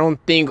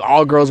think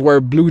all girls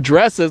wear blue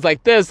dresses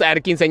like this at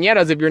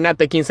quinceañeras if you're not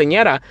the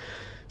quinceañera.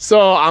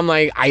 So I'm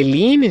like,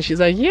 Eileen, and she's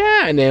like,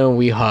 yeah, and then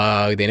we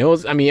hugged, and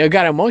I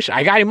got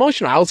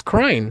emotional. I was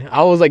crying.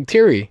 I was like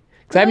teary.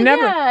 Cause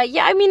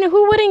Yeah. I mean,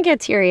 who wouldn't get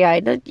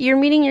teary-eyed? You're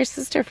meeting your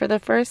sister for the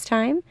first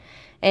time.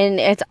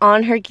 And it's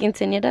on her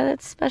quinceañera.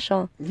 That's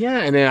special. Yeah,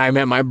 and then I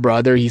met my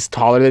brother. He's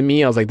taller than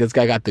me. I was like, this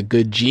guy got the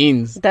good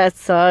genes. That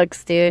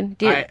sucks, dude.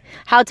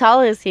 How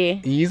tall is he?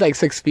 He's like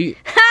 6 feet.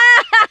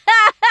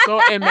 So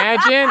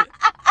imagine.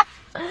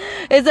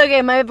 It's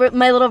okay. My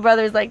little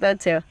brother's like that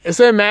too.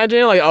 So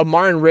imagine like a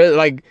Martin Rizzo.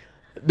 Like,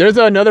 there's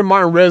another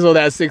Martin Rizzo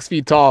that's 6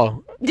 feet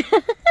tall.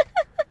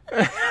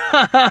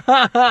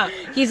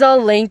 He's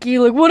all lanky.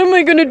 Like, what am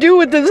I gonna do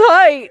with this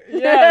height?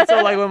 Yeah.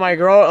 So like when my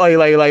girl,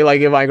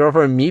 like if my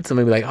girlfriend meets him,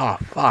 I'd be like, oh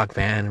fuck,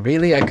 man,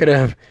 really? I could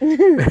have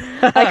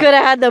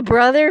had the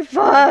brother.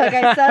 Fuck,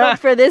 I settled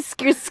for this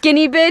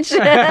skinny bitch.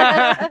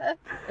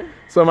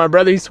 So my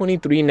brother, he's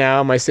 23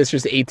 now. My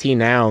sister's 18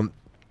 now.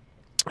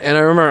 And I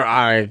remember,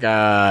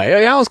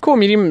 it was cool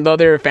meeting the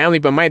other family.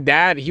 But my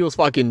dad, he was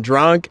fucking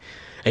drunk.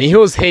 And he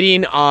was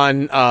hitting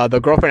on the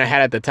girlfriend I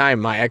had at the time,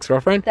 my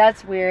ex-girlfriend.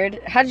 That's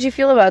weird. How did you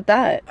feel about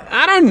that?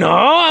 I don't know.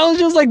 I was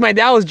just like, my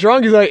dad was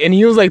drunk. He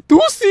was like, tú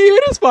sí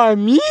eres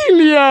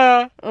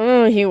familia.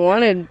 Oh, he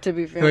wanted to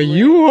be family. Like,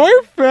 you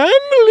are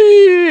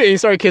family. And he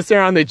started kissing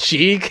her on the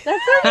cheek.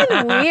 That's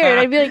fucking weird.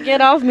 I'd be like,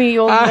 get off me,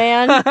 you old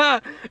man.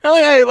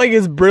 like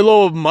his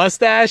Brillo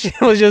mustache. It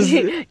was just...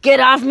 Get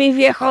off me,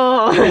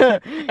 viejo.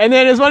 And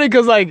then it's funny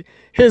because, like,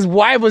 his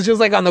wife was just,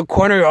 like, on the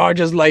corner,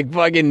 just, like,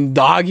 fucking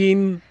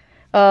dogging.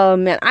 Oh,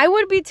 man. I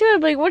would be, too.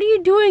 I'd be like, what are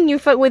you doing,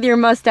 with your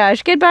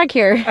mustache? Get back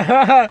here.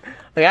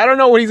 Like, I don't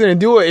know what he's going to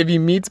do if he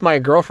meets my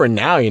girlfriend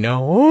now, you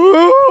know?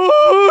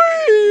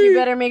 You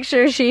better make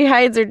sure she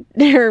hides her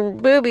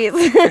boobies. Her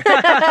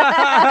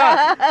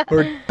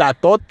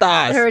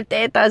tatotas. Her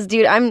tetas.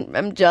 Dude,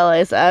 I'm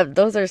jealous.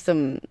 Those are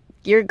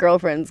your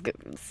girlfriend's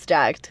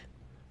stacked.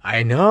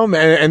 I know,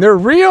 man, and they're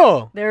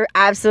real. They're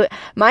absolute.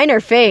 Mine are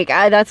fake.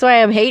 That's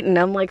why I'm hating.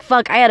 I'm like,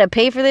 fuck, I had to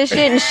pay for this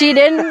shit, and she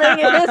didn't.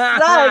 Like, this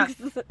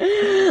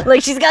sucks.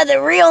 Like, she's got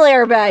the real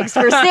airbags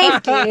for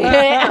safety.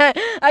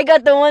 I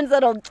got the ones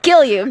that'll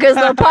kill you because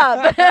they'll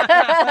pop.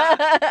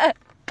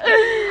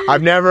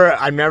 I've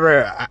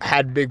never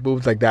had big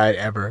boobs like that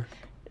ever.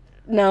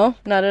 No,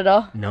 not at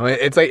all. No,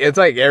 it's like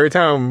every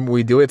time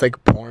we do it, it's like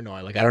porno.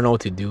 I don't know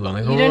what to do. I'm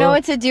like, you don't know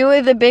what to do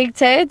with the big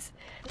tits?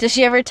 Does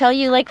she ever tell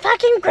you, like,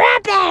 fucking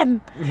grab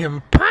them?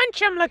 Punch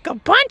them like a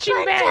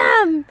punching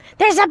bag.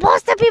 They're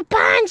supposed to be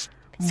punched.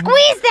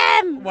 Squeeze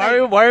them. Why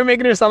are you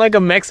making her sound like a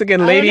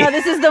Mexican lady? I don't know,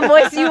 this is the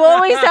voice you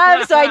always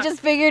have, so I just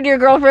figured your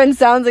girlfriend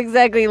sounds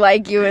exactly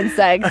like you in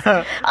sex.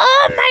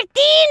 Oh,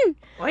 Martin.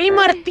 Oye,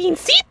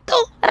 Martincito.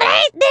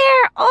 Right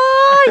there.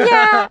 Oh,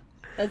 yeah.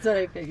 That's what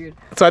I figured.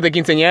 So at the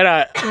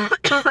quinceañera,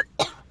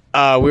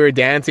 we were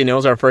dancing. It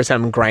was our first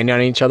time grinding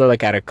on each other,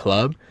 like at a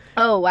club.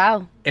 Oh,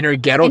 wow. And her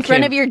ghetto In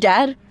front of your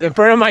dad? In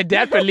front of my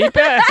dad, Felipe.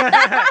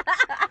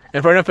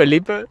 In front of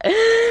Felipe.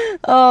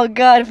 Oh,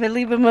 God.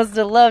 Felipe must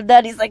have loved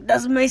that. He's like,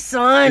 that's my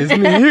son. It's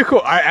mi hijo.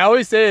 I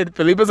always said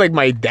Felipe's like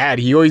my dad.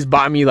 He always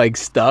bought me like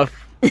stuff.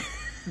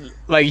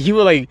 Like he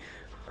would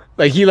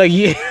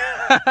he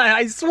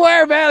I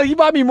swear, man, he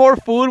bought me more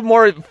food,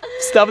 more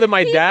stuff than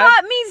my dad. He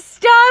bought me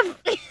stuff.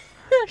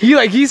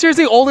 He's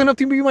seriously old enough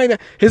to be my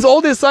dad. His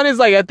oldest son is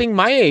like, I think,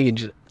 my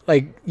age.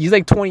 Like, he's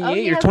like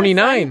 28 or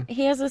 29.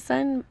 He has a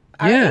son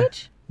our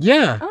age?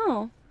 Yeah.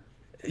 Oh.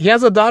 He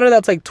has a daughter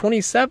that's like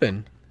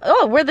 27.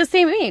 Oh, we're the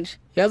same age.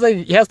 He has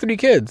 3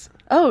 kids.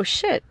 Oh,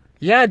 shit.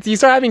 Yeah, he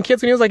started having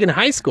kids when he was like in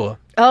high school.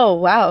 Oh,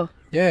 wow.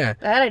 Yeah.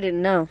 That I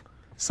didn't know.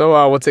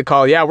 So, what's it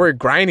called? Yeah, we're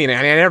grinding, and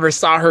I never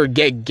saw her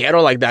get ghetto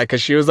like that,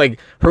 because she was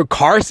like, her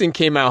Carson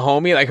came out,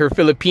 homie. Like, her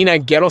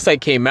Filipina ghetto side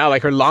came out.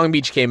 Like, her Long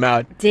Beach came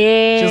out.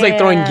 Damn. She was like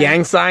throwing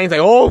gang signs,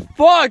 like, oh,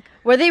 fuck.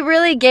 Were they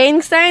really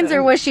gang signs,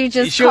 or was she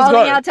just She was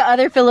calling out to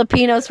other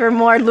Filipinos for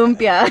more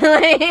lumpia?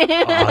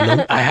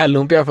 I had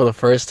lumpia for the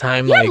first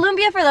time. You had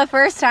lumpia for the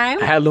first time?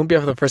 I had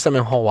lumpia for the first time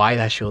in Hawaii.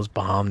 That shit was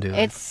bomb, dude.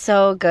 It's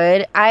so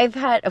good.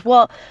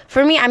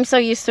 For me, I'm so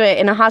used to it.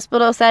 In a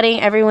hospital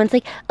setting, everyone's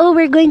like, oh,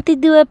 we're going to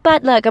do a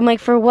potluck. I'm like,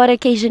 for what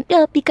occasion?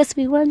 Oh, because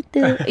we want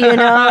to. You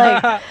know?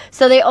 Like,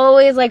 so they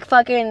always like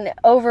fucking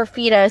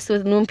overfeed us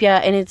with lumpia,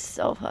 and it's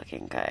so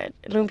fucking good.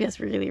 Lumpia's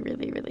really,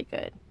 really, really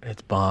good.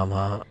 It's bomb,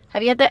 huh?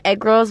 Have you had the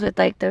egg rolls with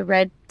like the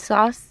red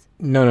sauce?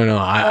 No.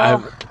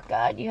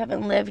 God, you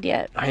haven't lived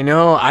yet. I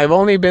know. I've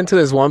only been to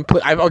this one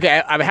place. I've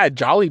had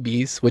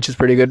Jollibee's, which is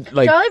pretty good.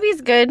 Like,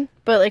 Jollibee's good,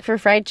 but like for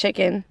fried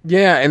chicken.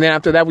 Yeah, and then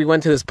after that, we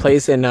went to this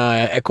place in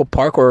Echo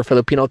Park, or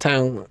Filipino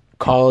town,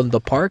 called The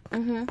Park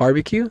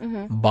Barbecue.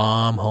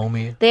 Bomb,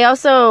 homie. They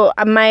also,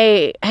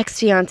 my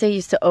ex-fiance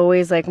used to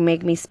always like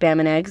make me Spam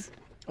and eggs.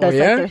 That's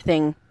like their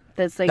thing.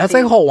 That's like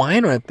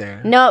Hawaiian right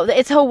there. No,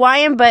 it's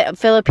Hawaiian, but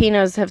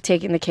Filipinos have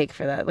taken the cake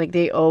for that. Like,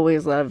 they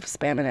always love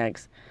Spam and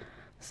eggs.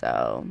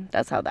 So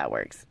that's how that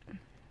works.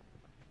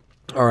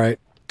 All right.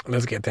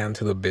 Let's get down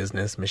to the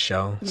business,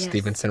 Michelle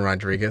Stevenson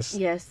Rodriguez.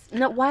 Yes.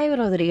 No, why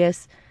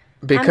Rodriguez?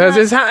 Because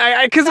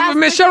of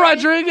Michelle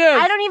Rodriguez.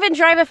 I don't even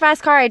drive a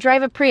fast car. I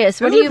drive a Prius.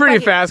 This is a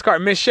pretty fast car.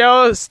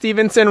 Michelle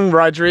Stevenson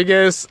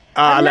Rodriguez.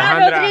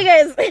 Alejandra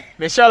Rodriguez.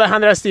 Michelle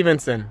Alejandra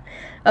Stevenson.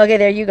 Okay,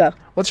 there you go.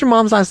 What's your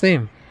mom's last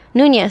name?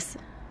 Nunez.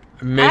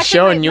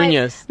 Michelle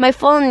Nunez. My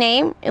full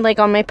name, like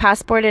on my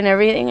passport and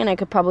everything, and I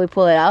could probably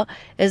pull it out,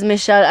 is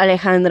Michelle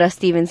Alejandra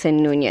Stevenson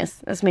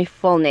Nunez. That's my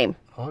full name.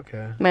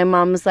 Okay. My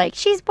mom was like,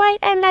 she's white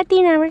and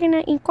Latina. We're going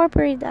to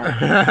incorporate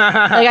that.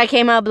 Like, I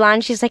came out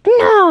blonde. She's like,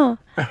 no.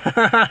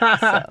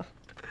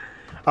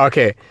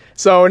 Okay.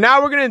 So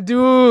now we're going to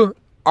do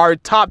our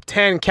top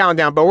 10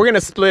 countdown, but we're going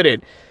to split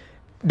it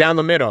down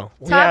the middle.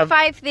 Top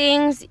 5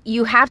 things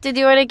you have to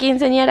do at a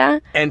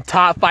quinceañera. And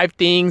top 5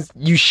 things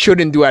you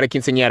shouldn't do at a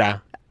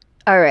quinceañera.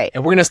 All right.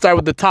 And we're going to start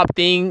with the top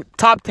 5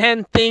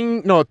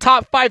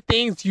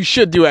 things you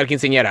should do at a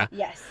quinceañera.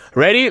 Yes.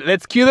 Ready?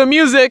 Let's cue the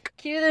music.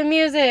 Cue the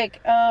music.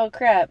 Oh,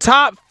 crap.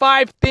 Top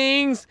 5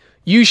 things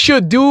you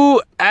should do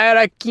at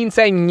a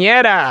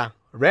quinceañera.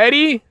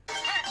 Ready?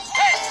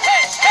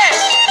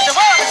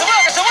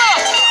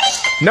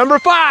 Number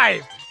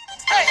 5.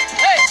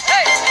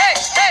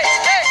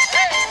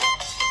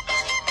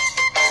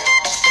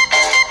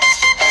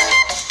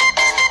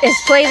 Is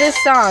play this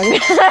song. You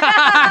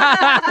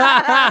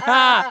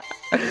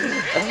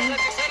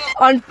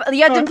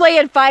have to play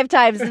it 5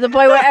 times to the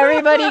point where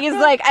everybody is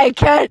like, I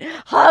can't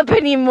hop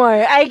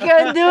anymore. I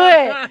can't do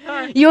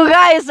it. You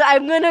guys,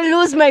 I'm going to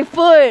lose my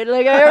foot.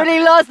 Like, I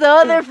already lost the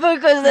other foot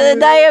because of the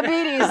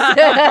diabetes.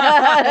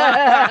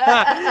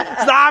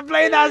 Stop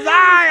playing the song.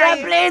 Stop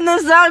playing the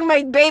song.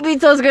 My baby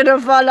toe's going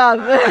to fall off.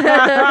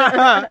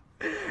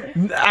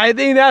 I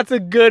think that's a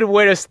good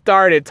way to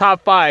start it. Top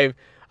 5.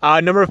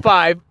 Number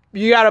 5.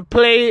 You gotta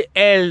play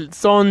El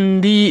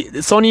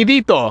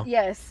Sonidito.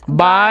 Yes.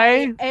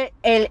 By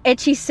El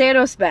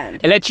Hechiceros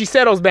Band. El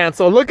Hechiceros Band.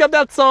 So look up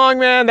that song,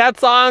 man. That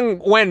song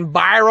went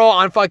viral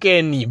on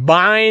fucking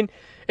Vine.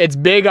 It's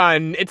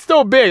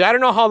still big. I don't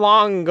know how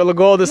long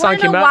ago the song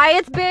came out. Why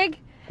it's big?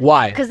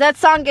 Why? Because that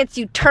song gets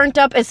you turned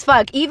up as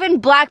fuck. Even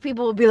black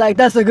people will be like,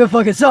 that's a good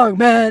fucking song,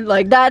 man.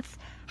 Like, that's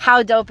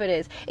how dope it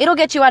is. It'll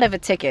get you out of a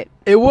ticket.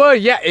 It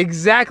would, yeah,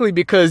 exactly,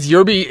 because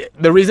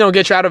the reason it'll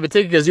get you out of a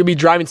ticket is you'll be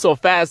driving so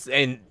fast,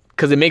 and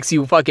because it makes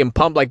you fucking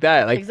pump like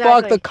that. Like,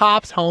 Fuck the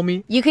cops,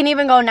 homie. You can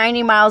even go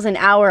 90 miles an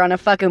hour on a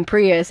fucking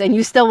Prius, and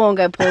you still won't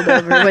get pulled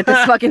over with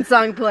this fucking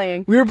song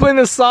playing. We were playing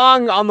the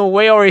song on the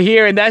way over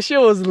here, and that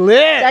shit was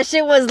lit. That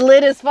shit was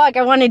lit as fuck.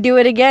 I want to do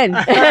it again.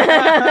 All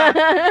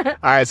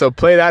right, so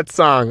play that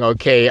song.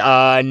 Okay,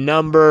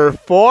 number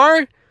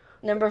 4?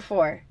 Number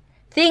 4.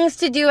 Things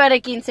to do at a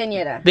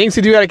quinceañera. Things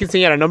to do at a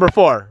quinceañera. Number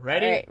 4.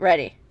 Ready? All right,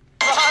 ready.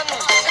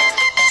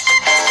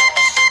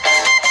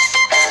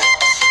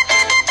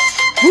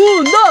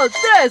 Un, dos,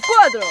 tres,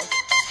 cuatro.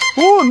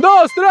 Un,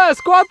 dos,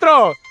 tres,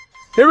 cuatro.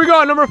 Here we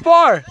go. Number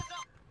 4.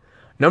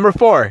 Number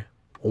 4,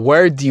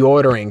 wear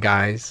deodorant,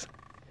 guys.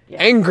 Yes.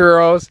 And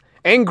girls,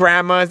 and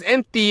grandmas,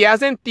 and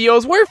tias, and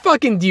tios, wear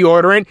fucking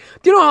deodorant.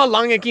 Do you know how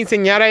long a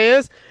quinceañera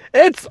is?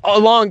 It's a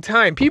long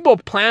time. People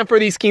plan for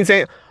these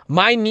quinceañeras.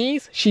 My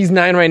niece, she's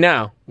 9 right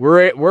now.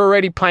 We're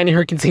already planning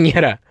her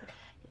quinceañera.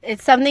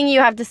 It's something you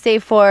have to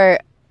save for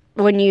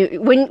when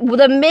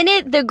the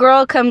minute the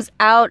girl comes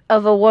out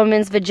of a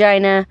woman's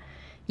vagina,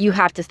 you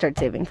have to start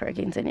saving for a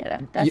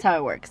quinceañera. That's how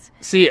it works.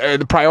 See,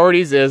 the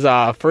priorities is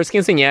first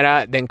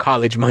quinceañera, then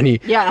college money.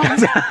 Yeah.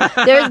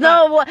 There's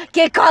no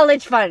get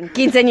college fund,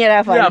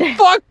 quinceañera fund. Yeah,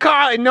 fuck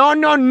college. No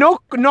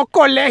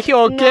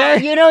colegio, okay?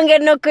 No, you don't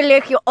get no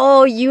colegio.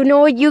 Oh, you know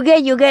what you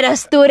get? You get a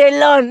student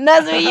loan.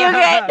 That's what you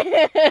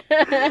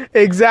get.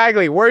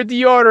 Exactly. Wear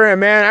deodorant,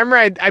 man. I'm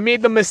right. I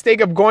made the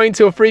mistake of going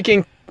to a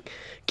freaking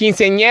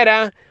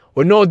quinceañera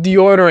with no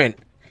deodorant.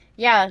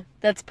 Yeah,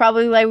 that's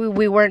probably why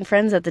we weren't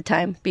friends at the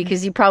time,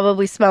 because you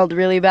probably smelled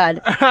really bad.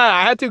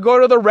 I had to go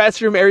to the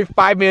restroom every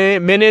 5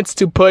 minutes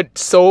to put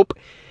soap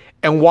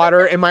and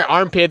water in my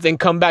armpits and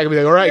come back and be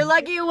like, all right. You're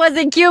lucky it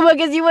wasn't Cuba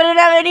because you wouldn't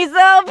have any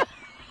soap.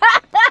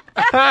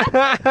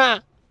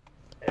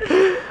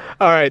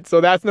 All right,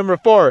 so that's number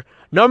 4.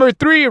 Number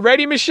 3,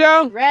 ready,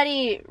 Michelle?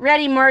 Ready,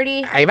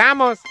 Marty. Ahí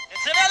vamos.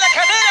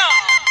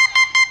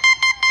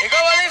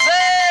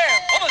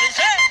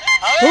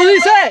 ¿Cómo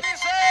dice?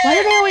 Why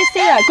do they always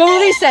say that? ¿Cómo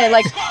dice?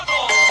 Like,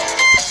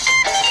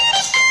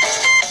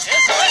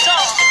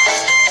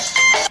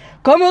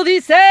 ¿cómo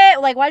dice?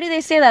 Like, why do they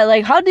say that?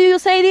 Like, how do you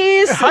say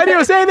this? How do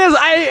you say this?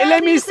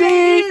 Let me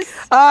see.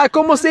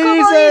 ¿Cómo se ¿Cómo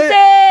dice?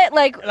 dice?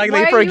 Like they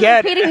why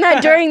forget. Are you repeating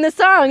that during the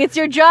song? It's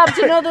your job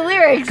to know the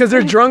lyrics. Because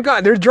they're drunk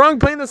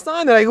playing the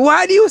song. They're like,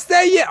 why do you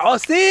say it? Oh,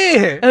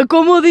 sí.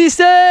 ¿Cómo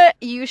dice?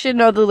 You should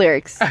know the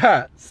lyrics.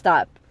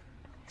 Stop.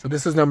 So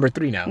this is number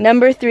 3 now.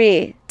 Number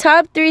 3.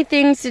 Top 3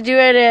 things to do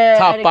at a...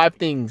 Top 5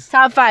 things.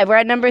 Top 5. We're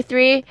at number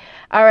 3.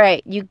 All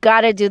right. You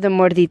got to do the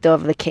mordito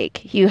of the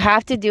cake. You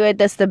have to do it.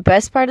 That's the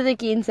best part of the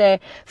quince.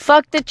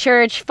 Fuck the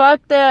church.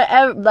 Fuck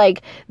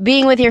the,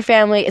 being with your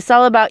family. It's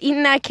all about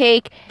eating that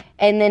cake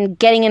and then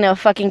getting in a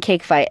fucking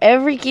cake fight.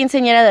 Every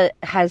quinceañera that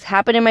has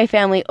happened in my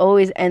family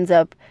always ends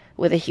up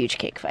with a huge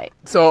cake fight.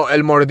 So el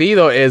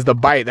mordido is the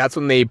bite. That's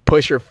when they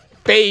push your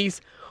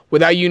face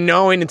without you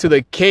knowing into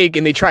the cake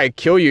and they try to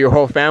kill you, your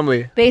whole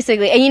family.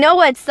 Basically. And you know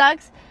what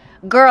sucks?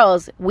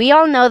 Girls, we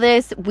all know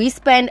this. We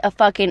spend a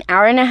fucking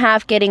hour and a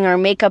half getting our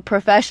makeup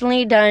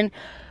professionally done.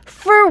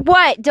 For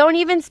what? Don't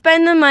even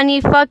spend the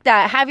money. Fuck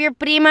that. Have your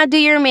prima do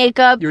your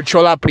makeup. Your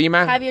chola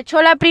prima. Have your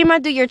chola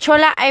prima do your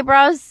chola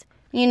eyebrows.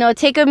 You know,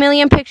 take a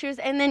million pictures,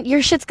 and then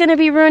your shit's gonna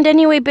be ruined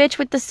anyway, bitch,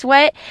 with the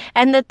sweat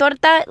and the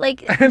torta.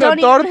 Like, the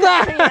torta?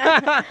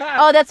 Yeah.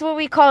 Oh, that's what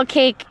we call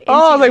cake.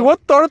 Oh, like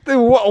what torta?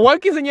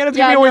 What quinceañeras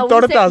give me with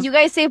tortas? You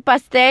guys say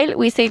pastel,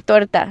 we say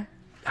torta.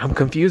 I'm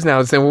confused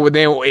now. So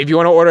then, if you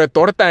want to order a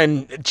torta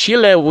in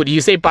Chile, would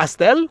you say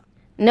pastel?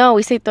 No,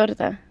 we say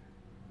torta.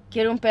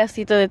 Quiero un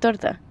pedacito de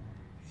torta.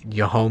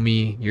 Your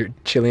homie, your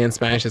Chilean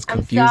Spanish is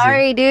confusing. I'm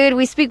sorry, dude.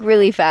 We speak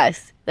really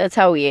fast. That's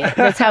how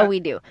we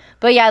do.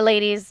 But yeah,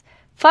 ladies,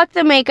 fuck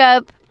the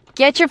makeup.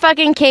 Get your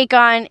fucking cake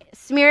on.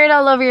 Smear it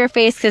all over your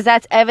face because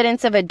that's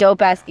evidence of a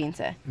dope-ass quince.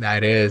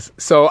 That is.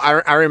 So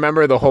I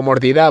remember the whole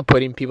mordida,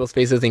 putting people's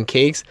faces in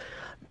cakes.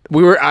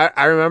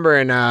 I remember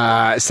in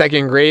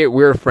 2nd grade,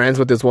 we were friends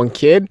with this one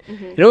kid.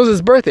 Mm-hmm. And it was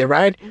his birthday,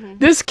 right? Mm-hmm.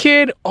 This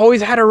kid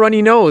always had a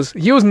runny nose.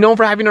 He was known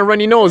for having a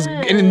runny nose.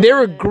 And they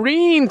were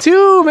green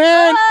too,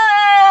 man.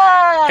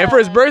 And for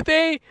his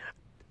birthday,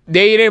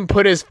 they didn't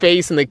put his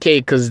face in the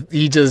cake because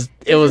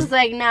it was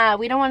like, nah,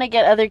 we don't want to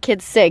get other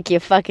kids sick,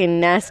 you fucking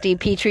nasty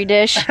petri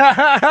dish.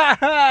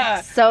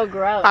 So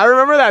gross. I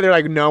remember that. They're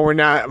like, no, we're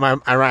not. I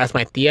asked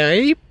my tia,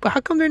 hey, how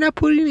come they're not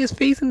putting his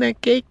face in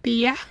that cake,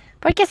 tia?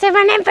 Porque se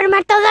van a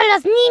enfermar todos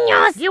los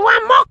niños. You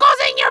want mocos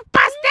in your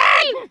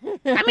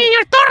pastel? I mean,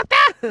 your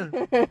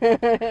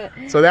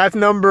torta. So that's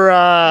number...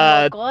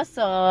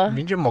 Mocoso.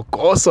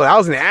 Mocoso. That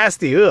was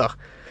nasty. Ugh.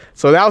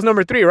 So that was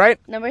number 3, right?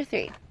 Number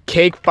 3.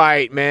 Cake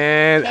fight,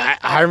 man.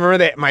 I remember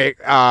that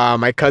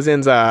my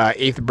cousin's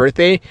 8th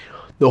birthday,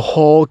 the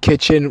whole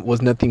kitchen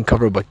was nothing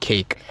covered but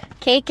cake.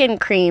 Cake and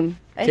cream.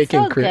 It's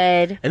so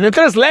good. And then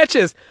tres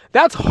leches.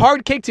 That's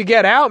hard cake to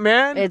get out,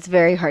 man. It's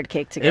very hard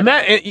cake to get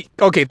out.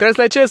 Okay, tres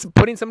leches,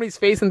 putting somebody's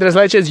face in tres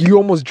leches, you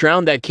almost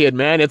drown that kid,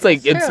 man. It's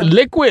like, it's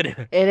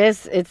liquid. It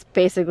is. It's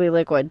basically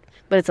liquid,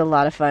 but it's a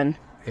lot of fun.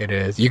 It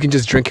is. You can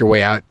just drink your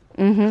way out.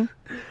 Mm-hmm.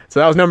 So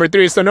that was number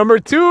 3. So number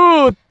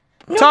 2,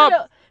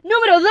 top...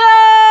 Número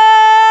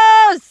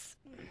 2!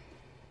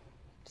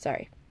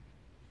 Sorry.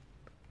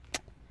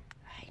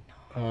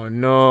 Oh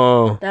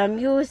no. The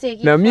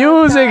music. The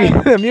music.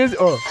 The music.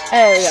 Oh.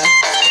 There we go.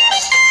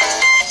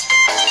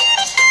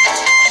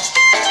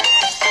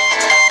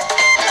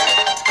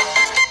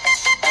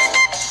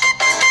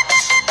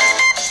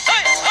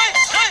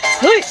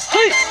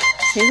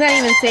 He's not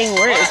even saying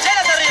words.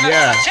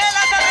 Yeah.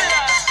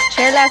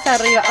 Chelas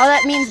arriba. Oh,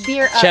 that means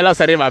beer up.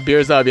 Chelas arriba,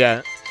 beer's up,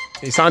 yeah.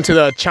 He's on to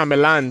the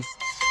chambelans.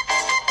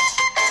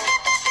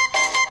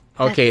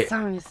 Okay. That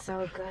song is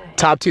so good.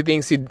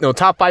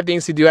 Top 5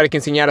 things to do at a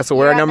quinceañera. So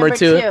we're at number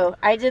two.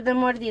 I did the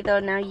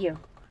mordido, now you.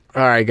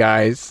 All right,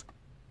 guys.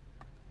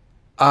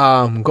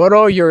 Go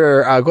to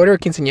your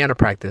quinceañera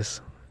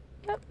practice.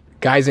 Yep.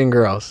 Guys and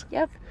girls.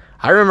 Yep.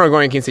 I remember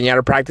going to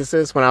quinceañera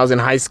practices when I was in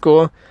high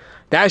school.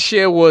 That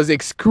shit was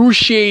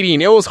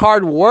excruciating. It was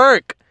hard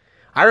work.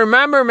 I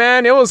remember,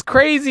 man, it was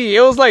crazy.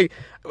 It was like,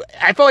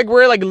 I felt like we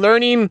were like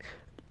learning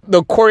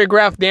the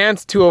choreographed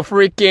dance to a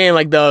freaking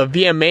like the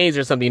VMAs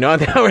or something, you know?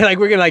 we're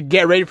gonna like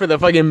get ready for the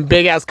fucking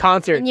big ass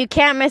concert. And you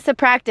can't miss a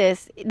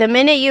practice. The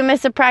minute you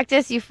miss a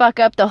practice, you fuck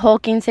up the whole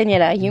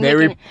quinceañera.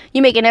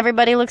 You making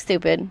everybody look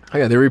stupid. Oh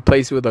yeah, they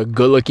replace you with a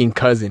good looking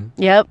cousin.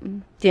 Yep.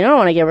 You don't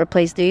want to get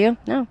replaced, do you?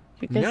 No.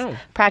 Because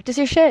practice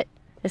your shit.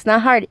 It's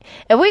not hard.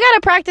 If we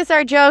gotta practice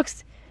our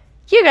jokes,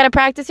 you gotta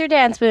practice your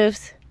dance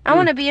moves. I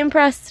want to be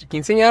impressed.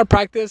 Quinceañera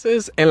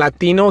practices and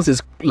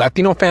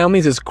Latino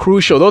families is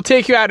crucial. They'll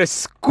take you out of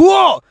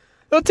school.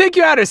 For fucking...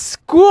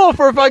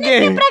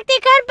 Tienes que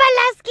practicar para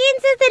las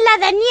 15 de la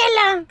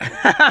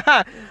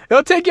Daniela.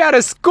 They'll take you out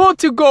of school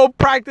to go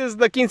practice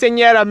the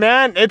quinceañera,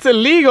 man. It's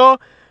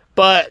illegal,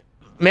 but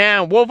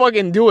man, we'll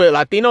fucking do it.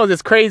 Latinos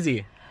is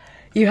crazy.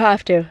 You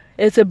have to.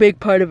 It's a big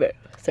part of it.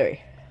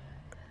 Sorry.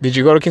 Did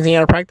you go to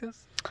quinceañera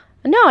practice?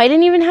 No, I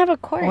didn't even have a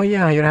court. Oh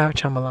yeah, you didn't have a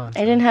chambelan.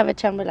 I didn't have a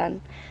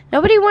chambelan.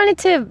 Nobody wanted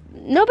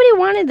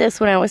this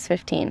when I was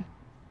 15.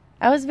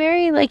 I was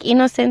very like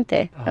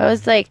inocente. I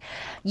was like,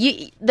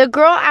 the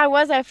girl I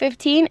was at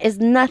 15 is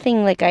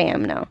nothing like I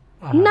am now.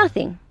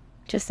 Nothing.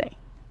 Just saying.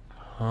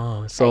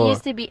 Oh, so I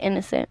used to be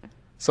innocent.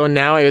 So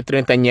now you're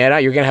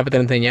treintañera. You're gonna have a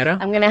treintañera?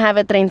 I'm gonna have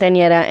a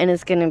treintañera, and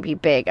it's gonna be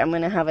big. I'm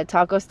gonna have a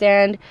taco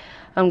stand.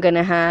 I'm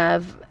gonna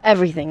have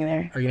everything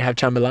there. Are you gonna have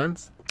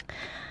chambelans?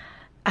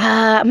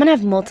 I'm gonna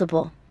have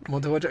multiple.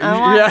 Multiple.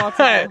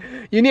 Multiple.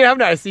 You need to have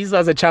Narciso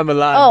as a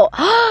chambelan.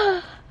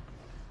 Oh,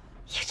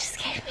 you just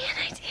gave me an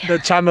idea. The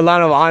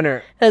chambelan of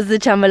honor. That's the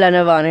chambelan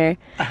of honor.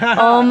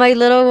 Oh, my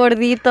little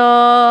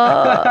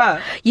gordito.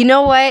 You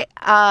know what?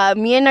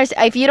 Me and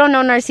if you don't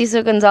know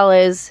Narciso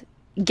Gonzalez,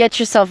 get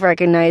yourself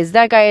recognized.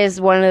 That guy is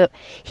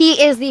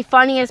he is the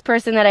funniest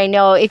person that I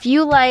know. If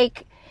you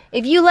like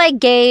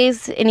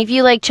gays and if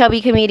you like chubby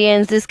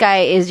comedians, this guy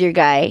is your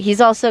guy. He's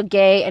also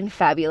gay and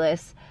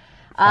fabulous.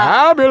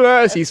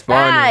 Fabulous. He's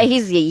funny.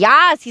 He's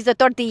a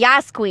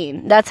tortillas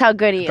queen. That's how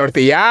good he is.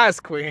 Tortillas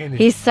queen.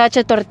 He's such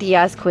a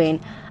tortillas queen.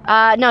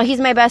 No,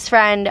 he's my best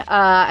friend.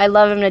 I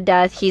love him to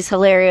death. He's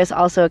hilarious,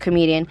 also a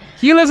comedian.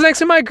 He lives next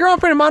to my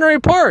girlfriend in Monterey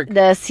Park.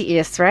 That's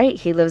right.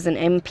 He lives in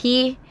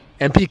MPK.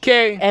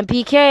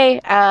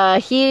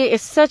 He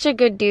is such a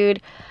good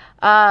dude.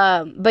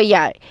 But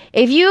yeah,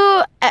 if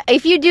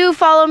you do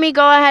follow me,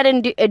 go ahead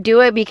and do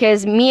it,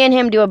 because me and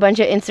him do a bunch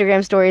of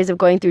Instagram stories of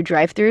going through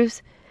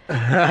drive-thrus.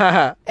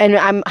 And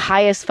I'm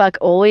high as fuck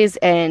always,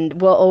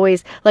 and we'll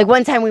always, like,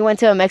 one time we went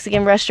to a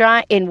Mexican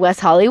restaurant in West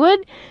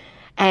Hollywood,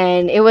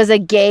 and it was a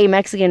gay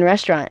Mexican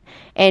restaurant,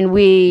 and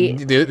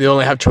they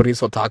only have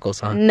chorizo tacos,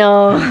 huh?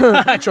 No.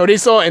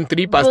 Chorizo and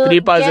tripas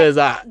is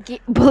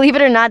believe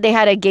it or not, they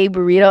had a gay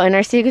burrito, and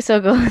our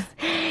Narciso goes,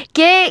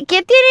 ¿Qué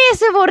tiene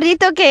ese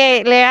burrito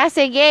que le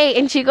hace gay?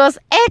 And she goes,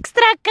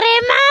 extra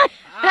crema.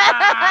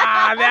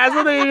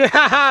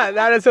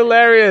 That is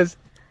hilarious.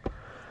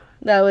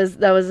 That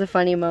was a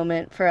funny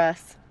moment for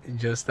us.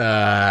 Just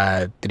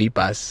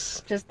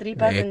tripas. Just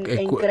tripas and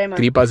crema.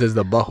 Tripas is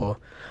the bojo.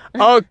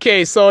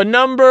 Okay, so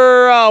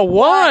number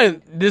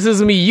 1. This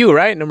is you,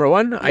 right? Number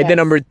 1? Yes. I did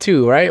number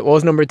 2, right? What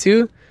was number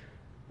 2?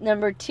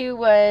 Number 2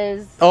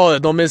 was... Oh,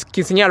 don't miss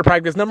quinceañera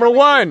practice. Number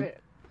 1.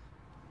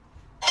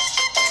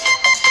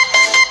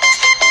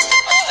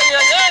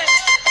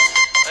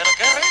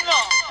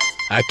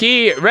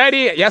 Aquí,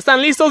 ready? ¿Ya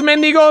están listos,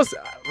 mendigos?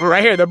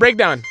 Right here, the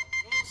breakdown.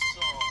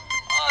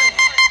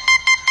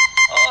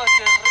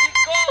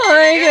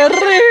 Ay, qué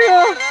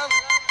rico.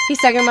 He's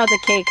talking about the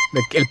cake.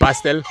 El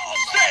pastel.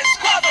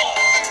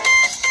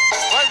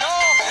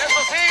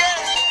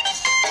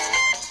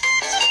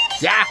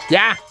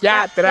 Yeah.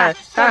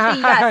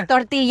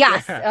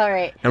 Tortillas. All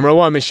right. Number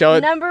 1, Michelle.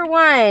 Number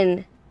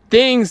 1.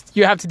 Things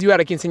you have to do at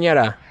a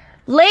quinceañera.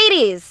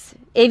 Ladies,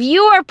 if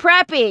you are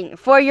prepping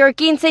for your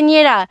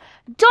quinceañera,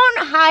 don't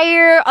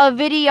hire a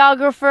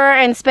videographer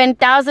and spend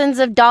thousands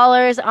of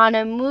dollars on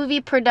a movie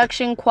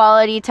production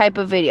quality type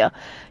of video.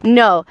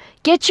 No,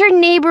 get your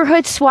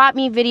neighborhood swap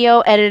me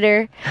video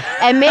editor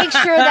and make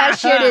sure that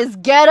shit is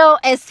ghetto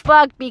as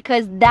fuck,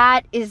 because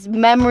that is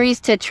memories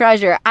to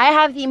treasure. I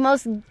have the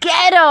most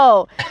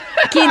ghetto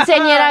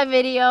quinceañera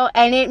video,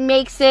 and it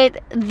makes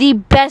it the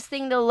best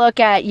thing to look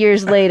at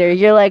years later.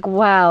 You're like,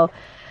 wow,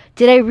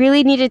 did I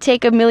really need to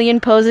take a million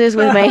poses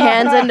with my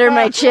hands under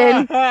my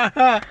chin?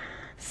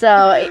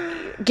 So,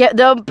 get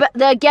the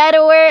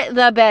ghettoer,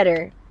 the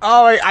better.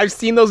 Oh, I've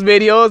seen those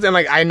videos, and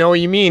like I know what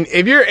you mean.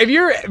 If your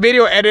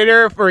video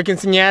editor for a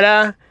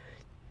quinceañera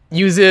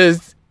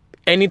uses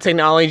any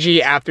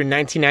technology after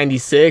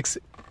 1996,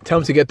 tell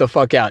him to get the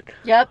fuck out.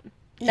 Yep.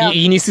 No.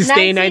 He needs to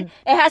stay. It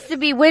has to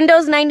be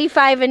Windows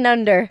 95 and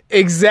under.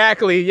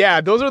 Exactly.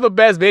 Yeah, those are the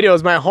best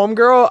videos. My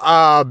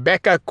homegirl,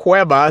 Becca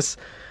Cuevas,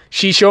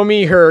 she showed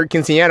me her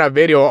quinceañera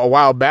video a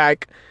while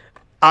back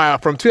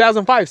from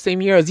 2005,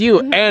 same year as you.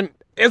 Mm-hmm. And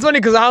it's funny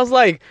because I was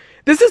like,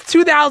 this is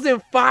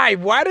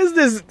 2005. Why does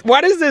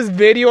this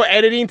video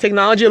editing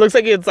technology, it looks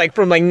like it's like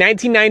from like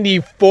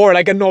 1994,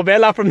 like a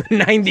novela from the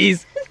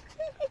 90s.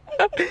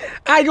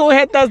 Hay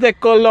agujetas de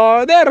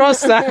color de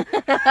rosa.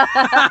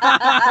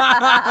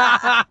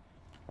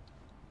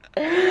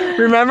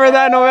 Remember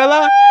that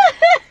novela?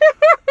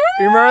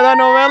 Remember that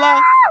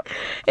novela?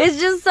 It's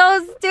just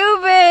so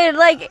stupid.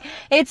 Like,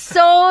 it's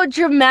so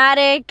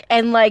dramatic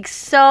and like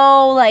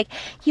so like,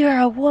 you're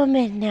a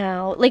woman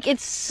now. Like,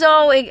 it's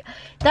so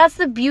that's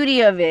the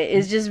beauty of it,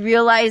 is just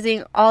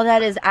realizing all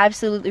that is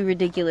absolutely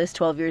ridiculous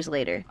 12 years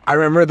later. I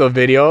remember the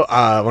video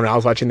when I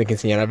was watching the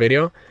quinceañera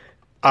video.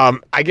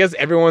 I guess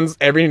every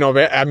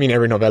novela,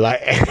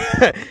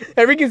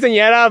 every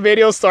quinceañera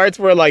video starts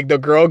where like the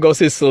girl goes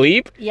to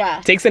sleep,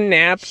 takes a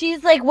nap.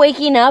 She's like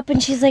waking up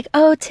and she's like,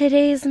 "Oh,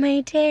 today's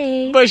my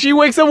day." But she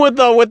wakes up with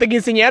the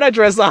quinceañera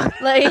dress on.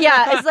 Like,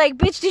 yeah, it's like,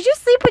 bitch, did you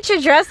sleep with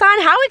your dress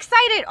on? How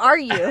excited are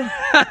you?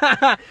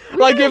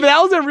 Like, if that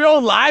was in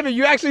real life, if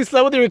you actually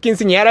slept with your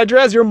quinceañera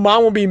dress, your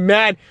mom will be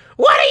mad.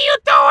 What are you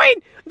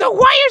doing? The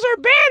wires are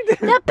bent.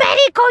 The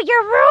petticoat,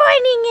 you're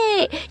ruining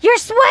it. You're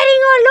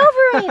sweating all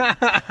over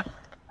it.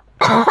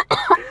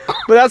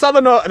 But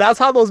that's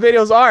how those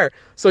videos are.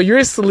 So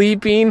you're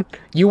sleeping,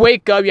 you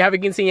wake up, you have a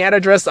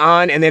quinceañera dress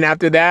on, and then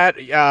after that,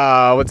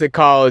 what's it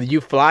called?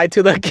 You fly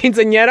to the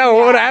quinceañera. Yeah.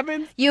 What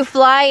happens? You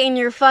fly in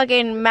your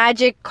fucking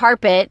magic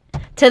carpet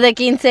to the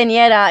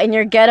quinceañera in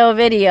your ghetto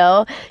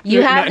video.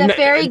 You have the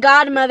fairy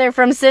godmother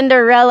from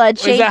Cinderella.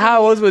 Is that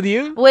how it was with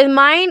you? With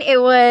mine,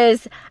 it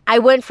was, I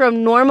went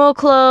from normal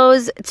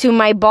clothes to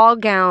my ball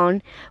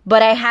gown,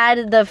 but I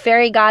had the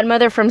fairy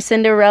godmother from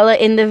Cinderella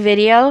in the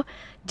video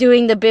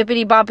doing the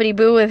bippity boppity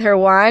boo with her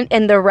wand,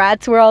 and the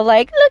rats were all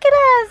like, look at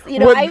us. You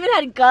know, I even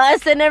had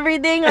Gus and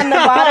everything on the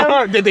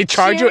bottom. Did they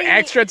charge you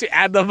extra to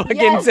add the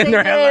fucking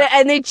Cinderella? They did,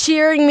 and they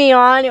cheering me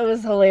on. It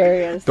was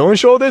hilarious. Don't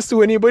show this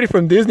to anybody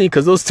from Disney,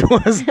 because they'll sue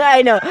us.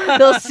 I know.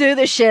 They'll sue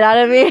the shit out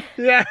of me.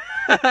 Yeah.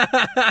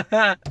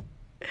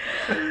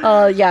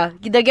 Oh, yeah.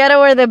 The ghetto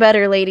or the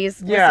better, ladies.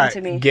 Yeah.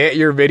 Listen to me. Get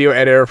your video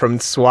editor from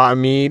Swap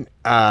Meet,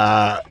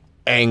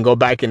 and go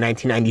back in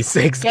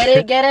 1996.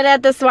 Get it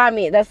at the swap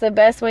meet. That's the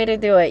best way to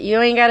do it. You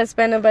ain't got to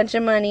spend a bunch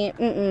of money.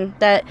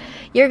 That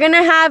you're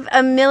gonna have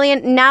a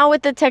million now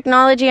with the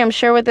technology. I'm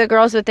sure with the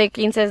girls with their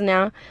quinces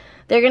now,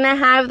 they're gonna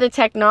have the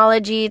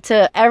technology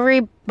to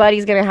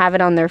everybody's gonna have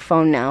it on their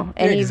phone now.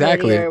 Any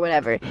video or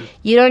whatever.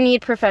 You don't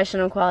need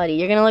professional quality.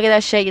 You're gonna look at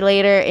that shit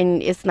later,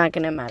 and it's not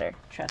gonna matter.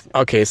 Trust me.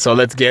 Okay, so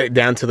let's get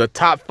down to the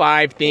top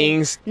 5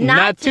 things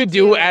not to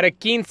do at a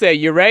quince.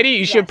 You ready?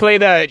 You should play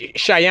the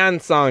Cheyenne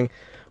song,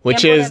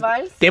 which is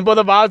Tiempo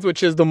de Vals,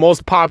 which is the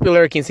most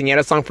popular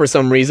quinceañera song for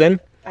some reason.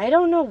 I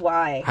don't know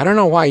why. I don't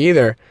know why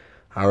either.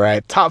 All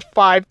right, top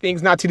 5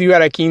 things not to do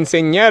at a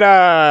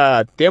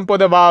quinceañera. Tiempo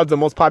de Vals, the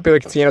most popular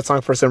quinceañera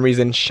song for some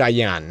reason,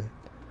 Cheyenne.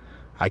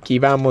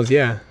 Aquí vamos,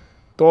 yeah.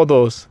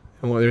 Todos.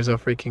 And well, there's a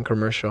freaking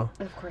commercial.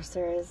 Of course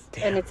there is.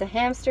 Damn. And it's a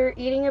hamster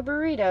eating a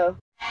burrito.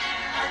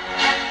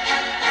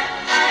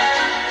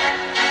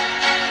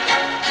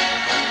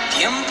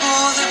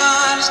 Tiempo de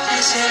vals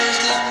es el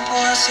tiempo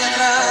hacia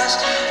atrás,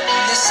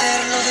 de ser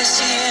lo de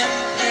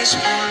siempre es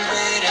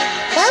volver a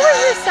empezar. Why was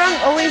this song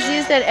always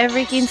used at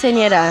every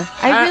quinceañera?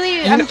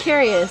 I'm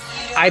curious.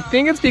 I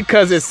think it's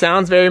because it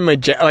sounds very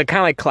kind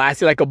of like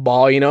classy, like a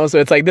ball, you know. So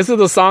it's like, this is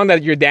the song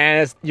that your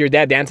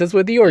dad dances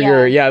with you,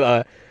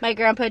 or my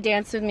grandpa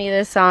danced with me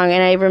this song,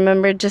 and I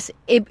remember just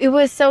it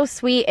was so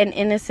sweet and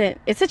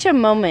innocent. It's such a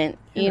moment,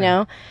 you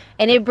know,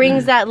 and it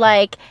brings that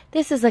like,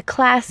 this is a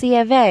classy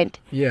event.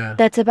 Yeah,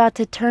 that's about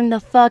to turn the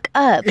fuck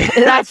up.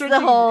 That's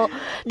the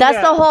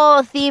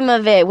whole theme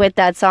of it with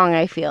that song.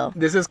 I feel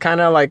this is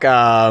kind of like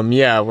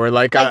we're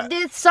like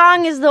this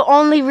song is the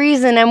only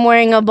reason I'm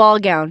wearing a ball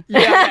gown.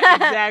 Yeah,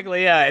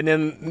 exactly. Yeah, and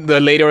then the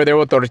lady over there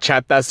with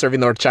horchata, serving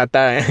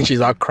horchata, and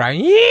she's all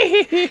crying.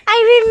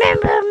 I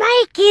remember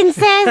my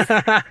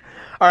quinces.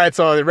 All right,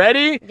 so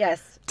ready?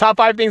 Yes. Top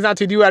 5 things not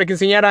to do at a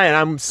quinceañera, and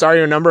I'm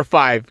sorry, number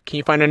 5. Can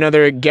you find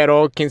another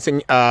ghetto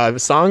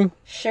song?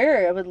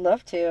 Sure, I would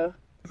love to.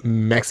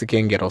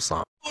 Mexican ghetto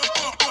song.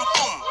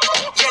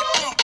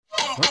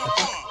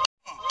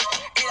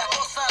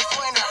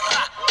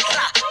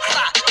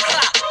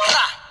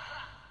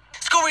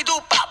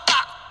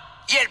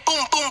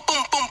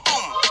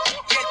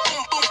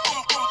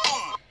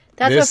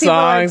 That's what people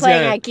are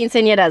playing at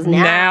quinceañeras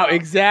now. Now,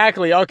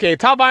 exactly. Okay,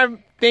 top 5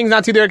 things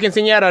not to do at a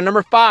quinceañera.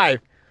 Number 5.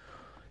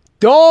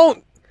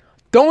 Don't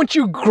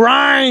you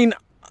grind.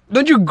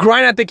 Don't you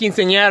grind at the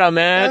quinceañera,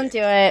 man. Don't do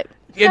it.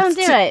 Don't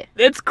do it.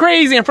 It's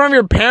crazy. In front of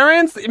your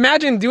parents,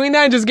 imagine doing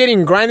that and just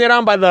getting grinded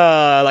on by a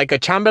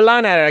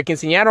chambelán at a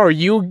quinceañera, or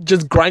you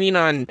just grinding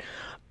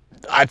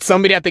at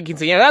somebody at the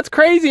quinceañera. That's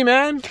crazy,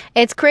 man.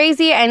 It's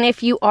crazy, and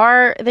if you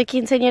are the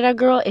quinceañera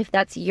girl, if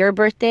that's your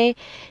birthday,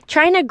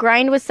 trying to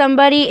grind with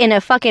somebody in a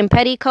fucking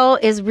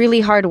petticoat is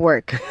really hard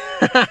work.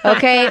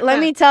 Okay? Let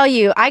me tell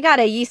you, I got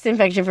a yeast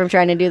infection from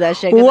trying to do that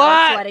shit because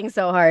I was sweating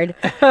so hard.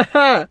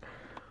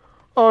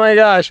 Oh my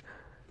gosh.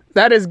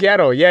 That is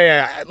ghetto.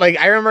 Yeah. Like,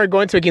 I remember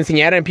going to a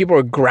quinceañera and people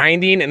were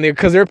grinding and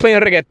because they were playing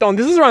reggaeton.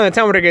 This is around the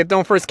time when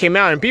reggaeton first came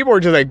out and people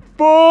were just like,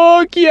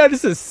 fuck yeah,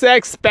 this is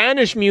sex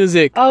Spanish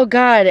music. Oh,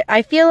 God.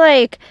 I feel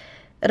like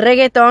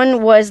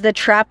reggaeton was the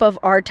trap of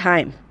our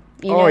time.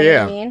 You know what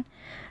I mean?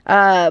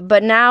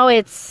 But now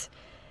it's...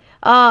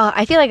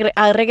 I feel like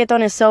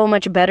reggaeton is so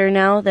much better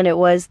now than it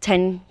was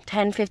 10,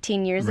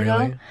 15 years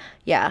ago.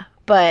 Yeah.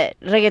 But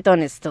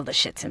reggaeton is still the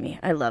shit to me.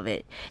 I love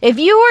it. If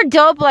you were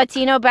dope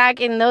Latino back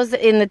in the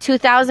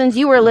 2000s,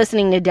 you were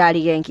listening to Daddy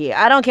Yankee.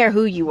 I don't care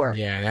who you were.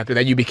 Yeah, and after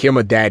that, you became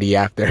a daddy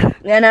after.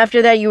 And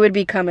after that, you would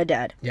become a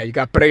dad. Yeah, you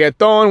got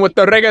reggaeton with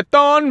the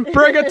reggaeton.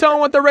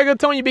 Reggaeton with the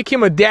reggaeton, you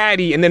became a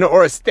daddy. And then,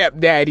 or a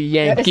stepdaddy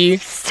Yankee.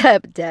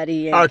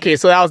 Stepdaddy Yankee. Okay,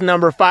 so that was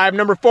number 5.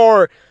 Number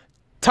 4,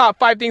 top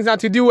 5 things not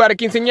to do at a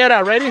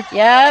quinceañera. Ready?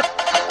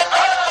 Yep.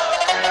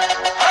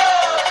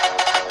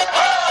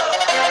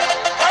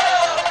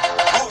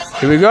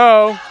 Here we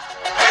go.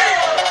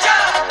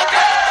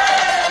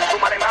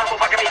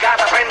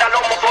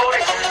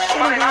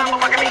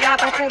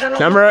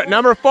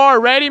 Number 4.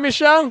 Ready,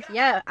 Michelle?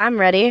 Yeah, I'm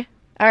ready.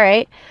 All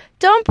right.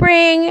 Don't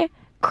bring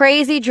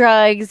crazy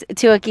drugs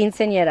to a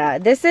quinceañera.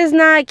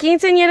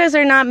 Quinceañeras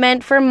are not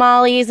meant for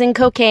mollies and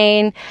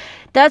cocaine.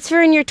 That's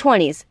for in your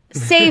 20s.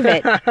 Save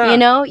it.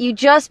 You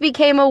just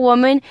became a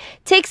woman.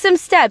 Take some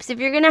steps. If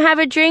you're going to have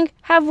a drink,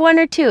 have 1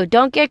 or 2.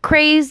 Don't get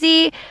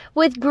crazy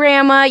with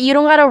grandma. You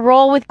don't got to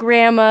roll with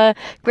grandma.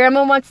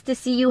 Grandma wants to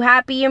see you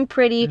happy and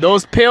pretty.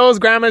 Those pills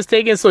grandma's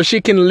taking so she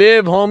can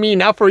live, homie,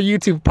 not for you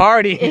to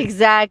party.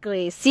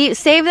 Exactly.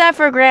 Save that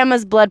for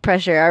grandma's blood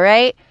pressure, all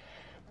right?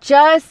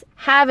 Just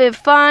have it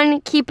fun.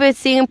 Keep it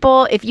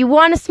simple. If you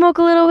want to smoke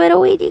a little bit of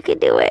weed, you can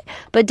do it.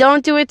 But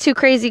don't do it too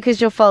crazy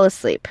because you'll fall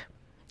asleep.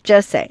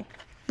 Just saying.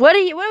 What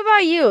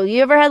about you?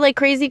 You ever had like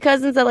crazy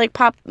cousins that like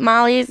pop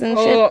mollies and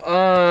shit?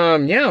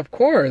 Yeah, of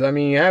course. I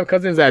mean, I have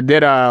cousins that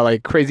did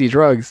like crazy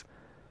drugs.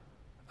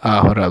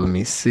 Hold on, let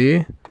me see.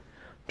 I'm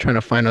trying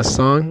to find a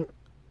song.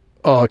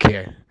 Oh,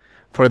 okay.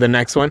 For the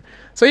next one.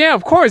 So yeah,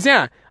 of course,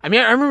 yeah. I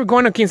mean, I remember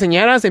going to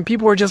quinceañeras and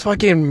people were just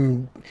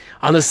fucking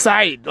on the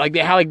side. Like they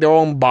had like their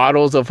own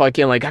bottles of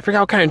fucking like, I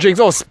forgot what kind of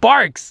drinks. Oh,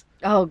 Sparks.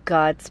 Oh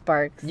God,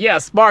 Sparks. Yeah,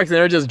 Sparks. And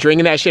they're just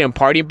drinking that shit and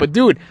partying. But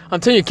dude, I'm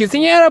telling you,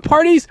 quinceañera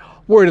parties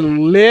were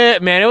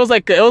lit, man. It was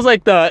like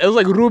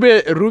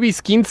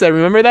Ruby's Quince.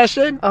 Remember that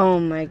shit? Oh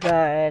my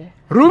God.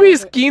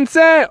 Ruby's Quince.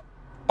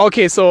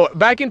 Okay, so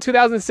back in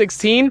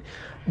 2016,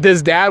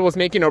 this dad was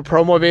making a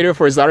promo video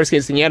for his daughter's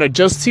quinceañera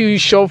just to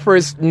show for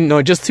his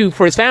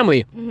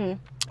family. Mm-hmm.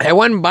 It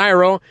went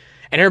viral,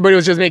 and everybody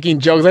was just making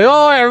jokes like,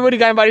 "Oh, everybody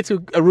got invited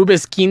to a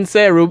Ruby's Quince."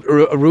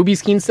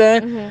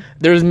 Mm-hmm.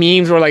 There's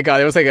memes where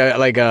there was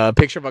like a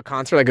picture of a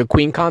concert, like a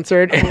Queen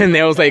concert, and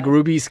there was like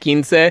Ruby's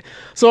Quince.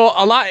 So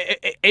a lot,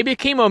 it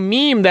became a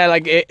meme that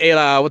like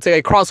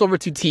it crossed over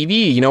to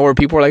TV, where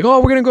people were like, "Oh,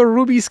 we're gonna go to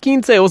Ruby's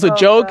Quince." It was a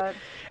joke, God.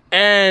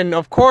 And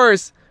of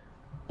course,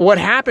 what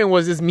happened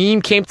was this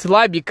meme came to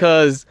life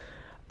because,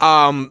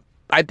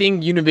 I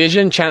think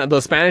Univision channel,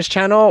 the Spanish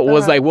channel,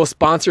 was like, we'll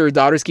sponsor your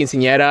daughter's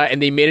quinceañera,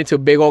 and they made it to a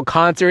big old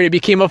concert. It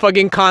became a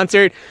fucking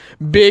concert.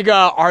 Big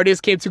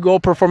artists came to go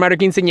perform at a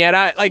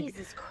quinceañera. Like,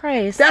 Jesus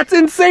Christ, that's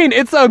insane.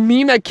 It's a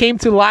meme that came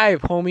to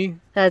life, homie.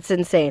 That's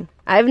insane.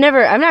 I've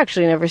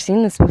actually never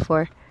seen this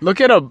before. Look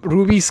at a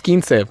Ruby's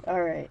Quince.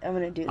 All right, I'm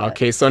gonna do that.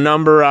 Okay, so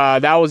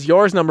that was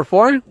yours, number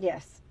 4.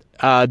 Yes.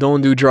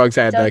 Don't do drugs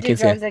at Don't do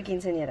drugs at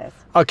quinceañeras.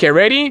 Okay,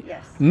 ready?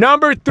 Yes.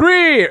 Number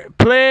 3,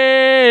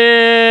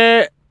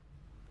 play.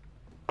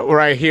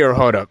 Right here,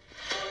 hold up.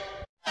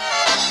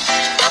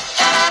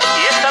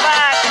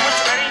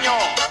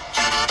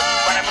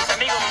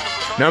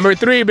 Number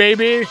 3,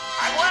 baby.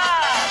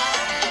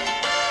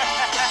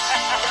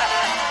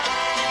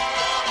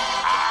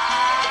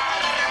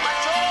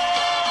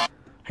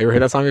 Have you ever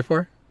heard that song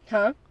before?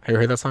 Huh? Have you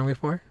heard that song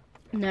before?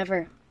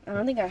 Never. I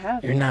don't think I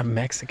have. You're not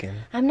Mexican.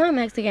 I'm not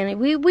Mexican.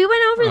 We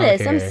went over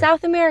this. I'm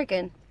South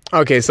American.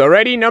 Okay, so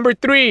ready? Number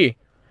 3.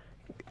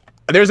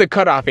 There's a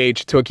cutoff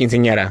age to a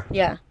quinceañera.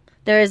 Yeah,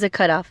 there is a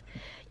cutoff.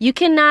 You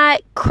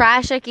cannot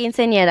crash a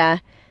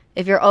quinceañera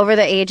if you're over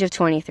the age of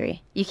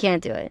 23. You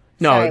can't do it.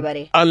 No, sorry,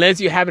 buddy. Unless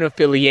you have an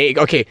affiliate.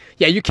 Okay,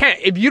 yeah, you can't.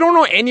 If you don't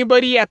know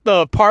anybody at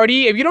the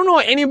party, if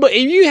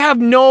you have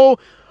no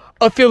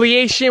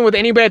affiliation with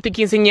anybody at the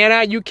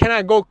quinceañera, you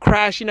cannot go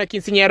crashing a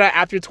quinceañera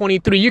after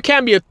 23. You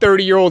can't be a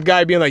 30-year-old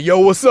guy being like, yo,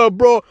 what's up,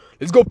 bro?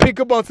 Let's go pick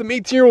up on some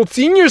 18-year-old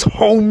seniors,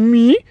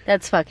 homie.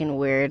 That's fucking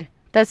weird.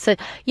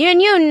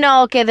 You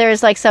know que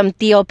there's like some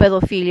tío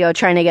pedofilio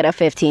trying to get a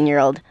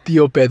 15-year-old.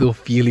 Tío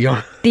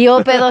pedofilio.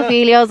 Tío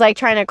pedofilio is like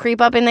trying to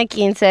creep up in the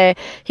quince.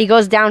 He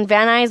goes down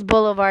Van Nuys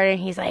Boulevard and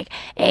he's like,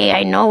 hey,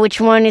 I know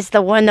which one is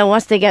the one that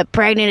wants to get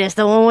pregnant. It's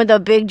the one with the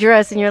big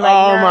dress. And you're like,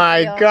 oh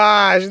my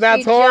gosh,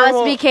 that's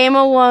horrible. She just became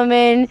a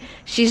woman.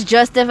 She's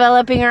just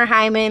developing her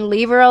hymen.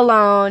 Leave her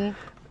alone.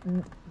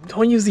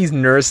 Don't use these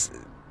nurse.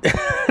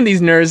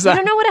 These nurse. You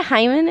don't know what a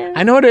hymen is?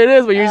 I know what it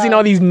is, but you're using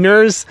all these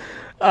nurse.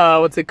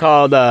 What's it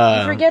called?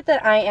 You forget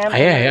that I am.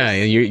 Yeah.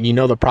 You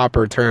know the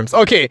proper terms.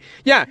 Okay,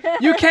 yeah,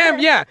 you can.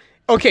 Yeah,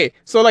 okay.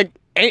 So like,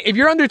 if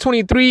you're under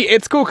 23,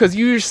 it's cool because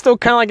you're still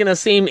kind of like in the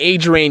same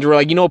age range where,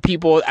 like, you know,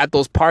 people at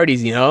those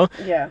parties, you know?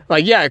 Yeah.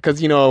 Like, yeah,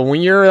 because, you know,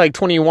 when you're like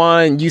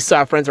 21, you still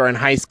have friends who are in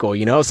high school,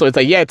 you know? So it's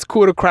like, yeah, it's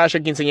cool to crash a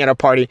quinceañera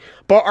party.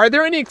 But are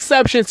there any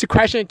exceptions to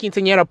crashing a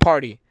quinceañera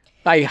party?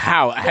 Like,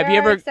 how? Have you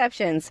ever...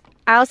 exceptions.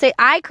 I'll say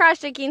I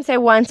crashed a quince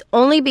once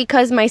only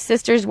because my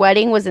sister's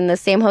wedding was in the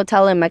same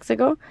hotel in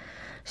Mexico.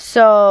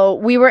 So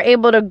we were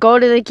able to go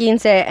to the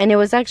quince, and it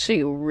was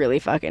actually really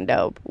fucking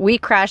dope. We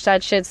crashed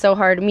that shit so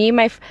hard. Me,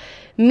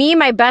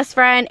 my best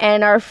friend,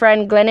 and our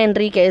friend Glenn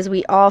Enriquez,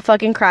 we all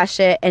fucking crashed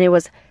it, and it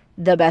was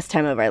the best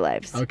time of our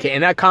lives. Okay,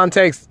 in that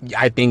context,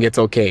 I think it's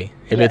okay.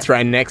 If it's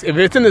right next, if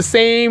it's in the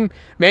same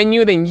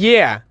menu, then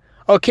yeah.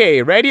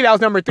 Okay, ready? That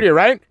was number 3,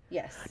 right?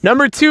 Yes.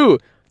 Number 2,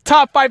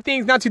 top 5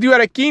 things not to do at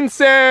a quince.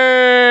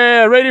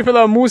 Ready for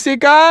the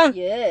música?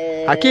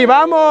 Yeah. Aquí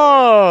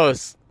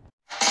vamos.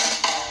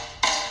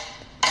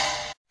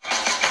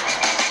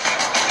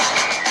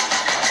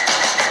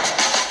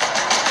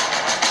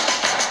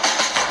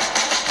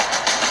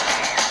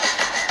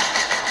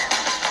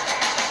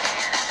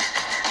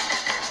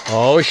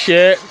 Oh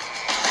shit.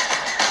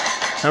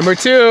 Number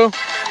 2.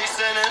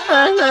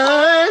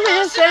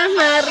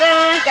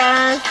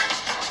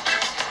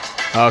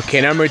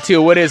 Okay, number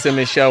 2. What is it,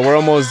 Michelle? We're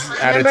almost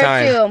out of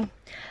time. Number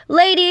 2.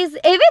 Ladies,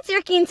 if it's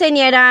your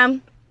quinceañera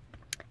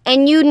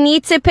and you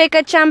need to pick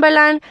a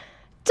chambelan,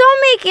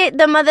 don't make it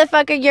the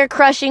motherfucker you're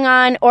crushing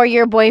on or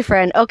your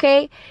boyfriend,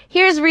 okay?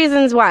 Here's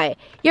reasons why.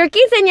 Your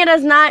quinceañera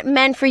is not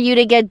meant for you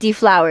to get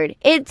deflowered.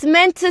 It's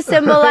meant to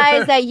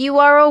symbolize that you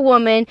are a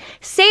woman.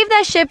 Save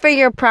that shit for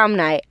your prom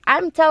night.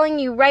 I'm telling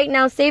you right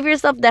now, save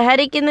yourself the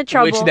headache and the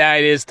trouble. Which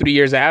that is 3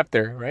 years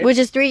after, right? Which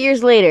is 3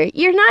 years later.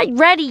 You're not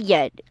ready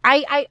yet.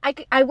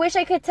 I wish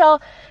I could tell,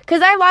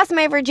 because I lost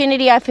my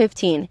virginity at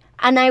 15,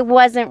 and I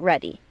wasn't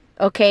ready,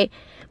 okay?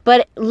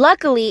 But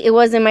luckily, it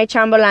wasn't my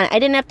chambelan. I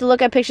didn't have to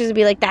look at pictures and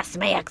be like, that's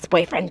my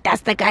ex-boyfriend.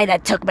 That's the guy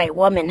that took my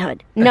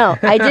womanhood. No,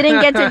 I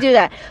didn't get to do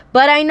that.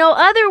 But I know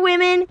other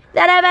women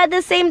that have had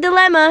the same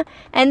dilemma,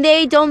 and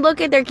they don't look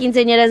at their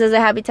quinceañeras as a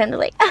happy time. They're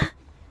like,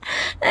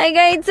 that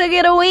guy took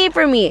it away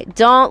from me.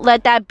 Don't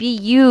let that be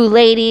you,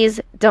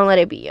 ladies. Don't let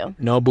it be you.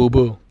 No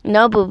boo-boo.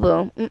 No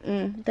boo-boo.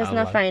 That's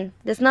not fun.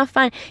 That's not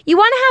fun. You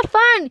want to have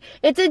fun.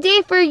 It's a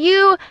day for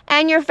you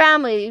and your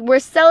family. We're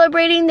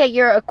celebrating that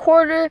you're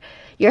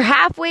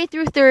halfway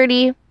through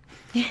 30.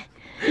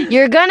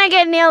 You're gonna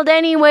get nailed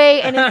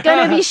anyway, and it's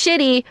gonna be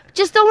shitty.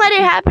 Just don't let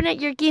it happen at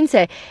your quince.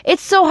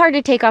 It's so hard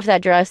to take off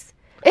that dress.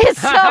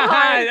 It's so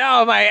hard.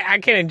 Oh my, I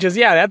can't just,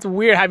 yeah, that's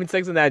weird having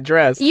sex in that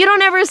dress. You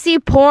don't ever see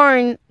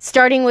porn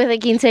starting with a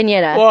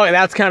quinceañera. Well,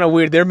 that's kind of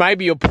weird. There might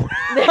be a porn.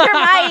 There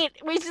might.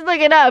 We should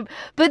look it up.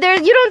 But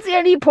you don't see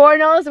any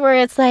pornos where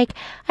it's like,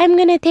 I'm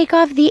going to take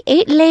off the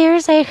 8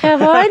 layers I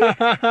have on,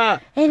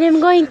 and I'm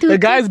going to... The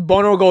guy's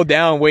boner will go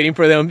down waiting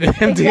for them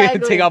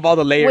to take off all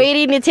the layers.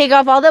 Waiting to take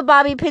off all the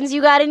bobby pins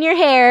you got in your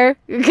hair,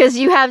 because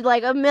you have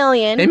like a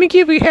million. Let me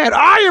keep your head.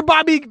 Your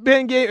bobby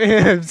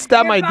pin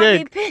stop my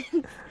dick.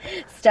 Pins.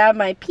 Stab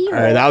my pee. All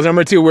right, that was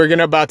number 2. We're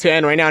about to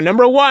end right now.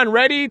 Number 1,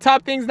 ready?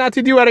 Top things not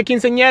to do at a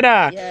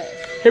quinceañera.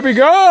 Yes. Here we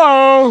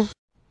go.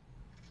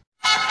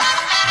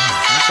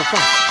 That's so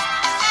fun.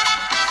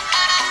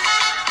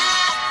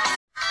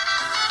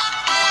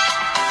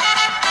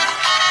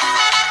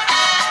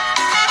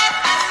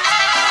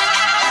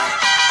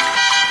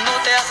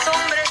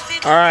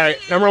 All right,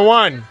 number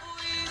 1.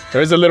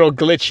 There's a little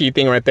glitchy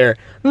thing right there.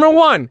 Number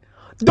 1.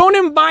 Don't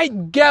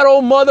invite ghetto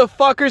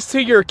motherfuckers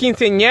to your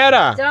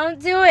quinceañera. Don't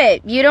do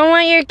it. You don't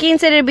want your quince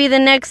to be the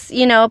next,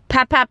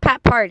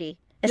 pat party.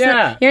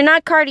 You're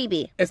not Cardi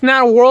B. It's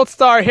not world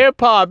star hip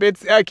hop.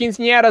 It's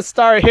quinceañera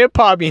star hip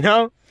hop, you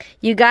know?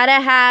 You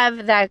gotta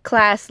have that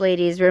class,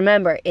 ladies.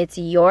 Remember, it's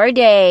your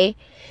day.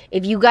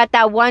 If you got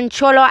that one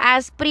cholo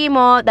ass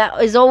primo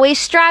that is always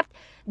strapped,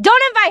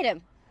 don't invite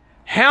him.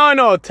 Hell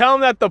no. Tell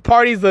them that the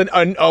party's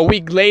a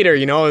week later,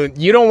 you know.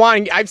 You don't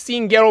want... I've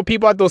seen ghetto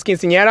people at those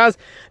quinceañeras.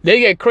 They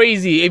get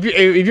crazy.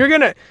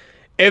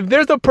 If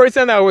there's a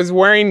person that was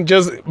wearing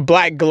just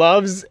black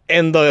gloves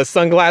and the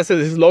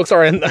sunglasses, his looks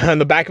are on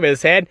the back of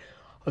his head,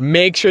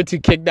 make sure to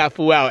kick that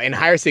fool out and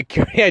hire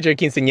security at your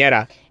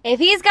quinceañera. If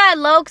he's got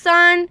lokes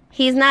on,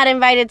 he's not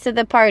invited to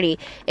the party.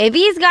 If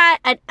he's got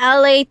an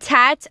LA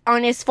tat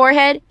on his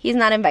forehead, he's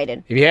not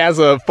invited. If he has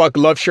a fuck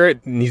love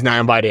shirt, he's not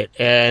invited.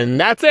 And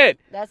that's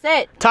it. That's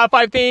it. Top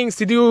 5 things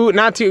to do,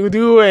 not to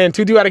do, and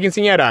to do at a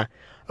quinceañera.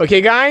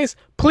 Okay, guys,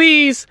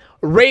 please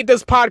rate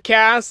this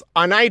podcast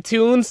on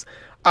iTunes.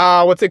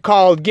 What's it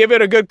called? Give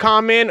it a good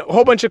comment, a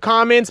whole bunch of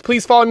comments.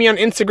 Please follow me on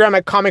Instagram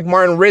at Comic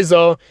Martin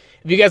Rizzo.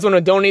 If you guys want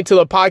to donate to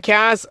the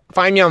podcast,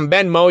 find me on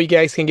Venmo. You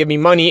guys can give me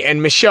money.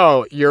 And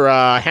Michelle, your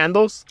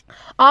handles?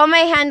 All my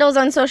handles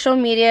on social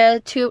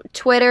media,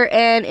 Twitter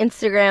and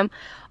Instagram,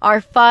 are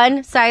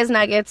Fun Size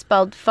Nuggets,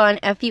 spelled fun,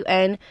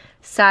 F-U-N,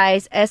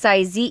 Size,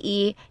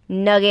 S-I-Z-E,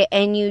 Nugget,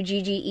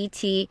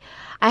 N-U-G-G-E-T.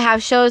 I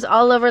have shows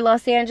all over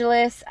Los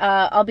Angeles.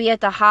 I'll be at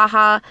the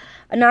Haha,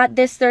 not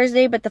this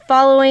Thursday, but the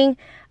following.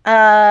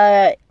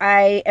 I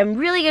am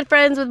really good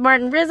friends with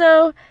Martin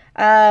Rizzo.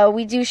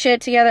 We do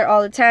shit together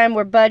all the time.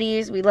 We're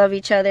buddies. We love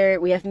each other.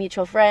 We have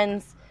mutual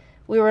friends.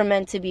 We were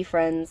meant to be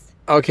friends.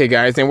 Okay,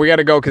 guys, and we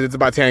gotta go because it's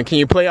about 10. Can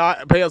you play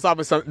us off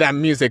with that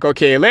music?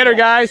 Okay, later,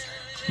 guys.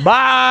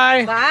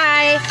 Bye.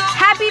 Bye.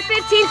 Happy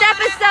 15th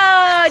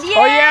episode. Yeah.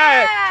 Oh,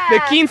 yeah. The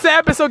 15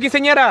 episode,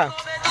 Quinceañera.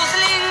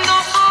 Tus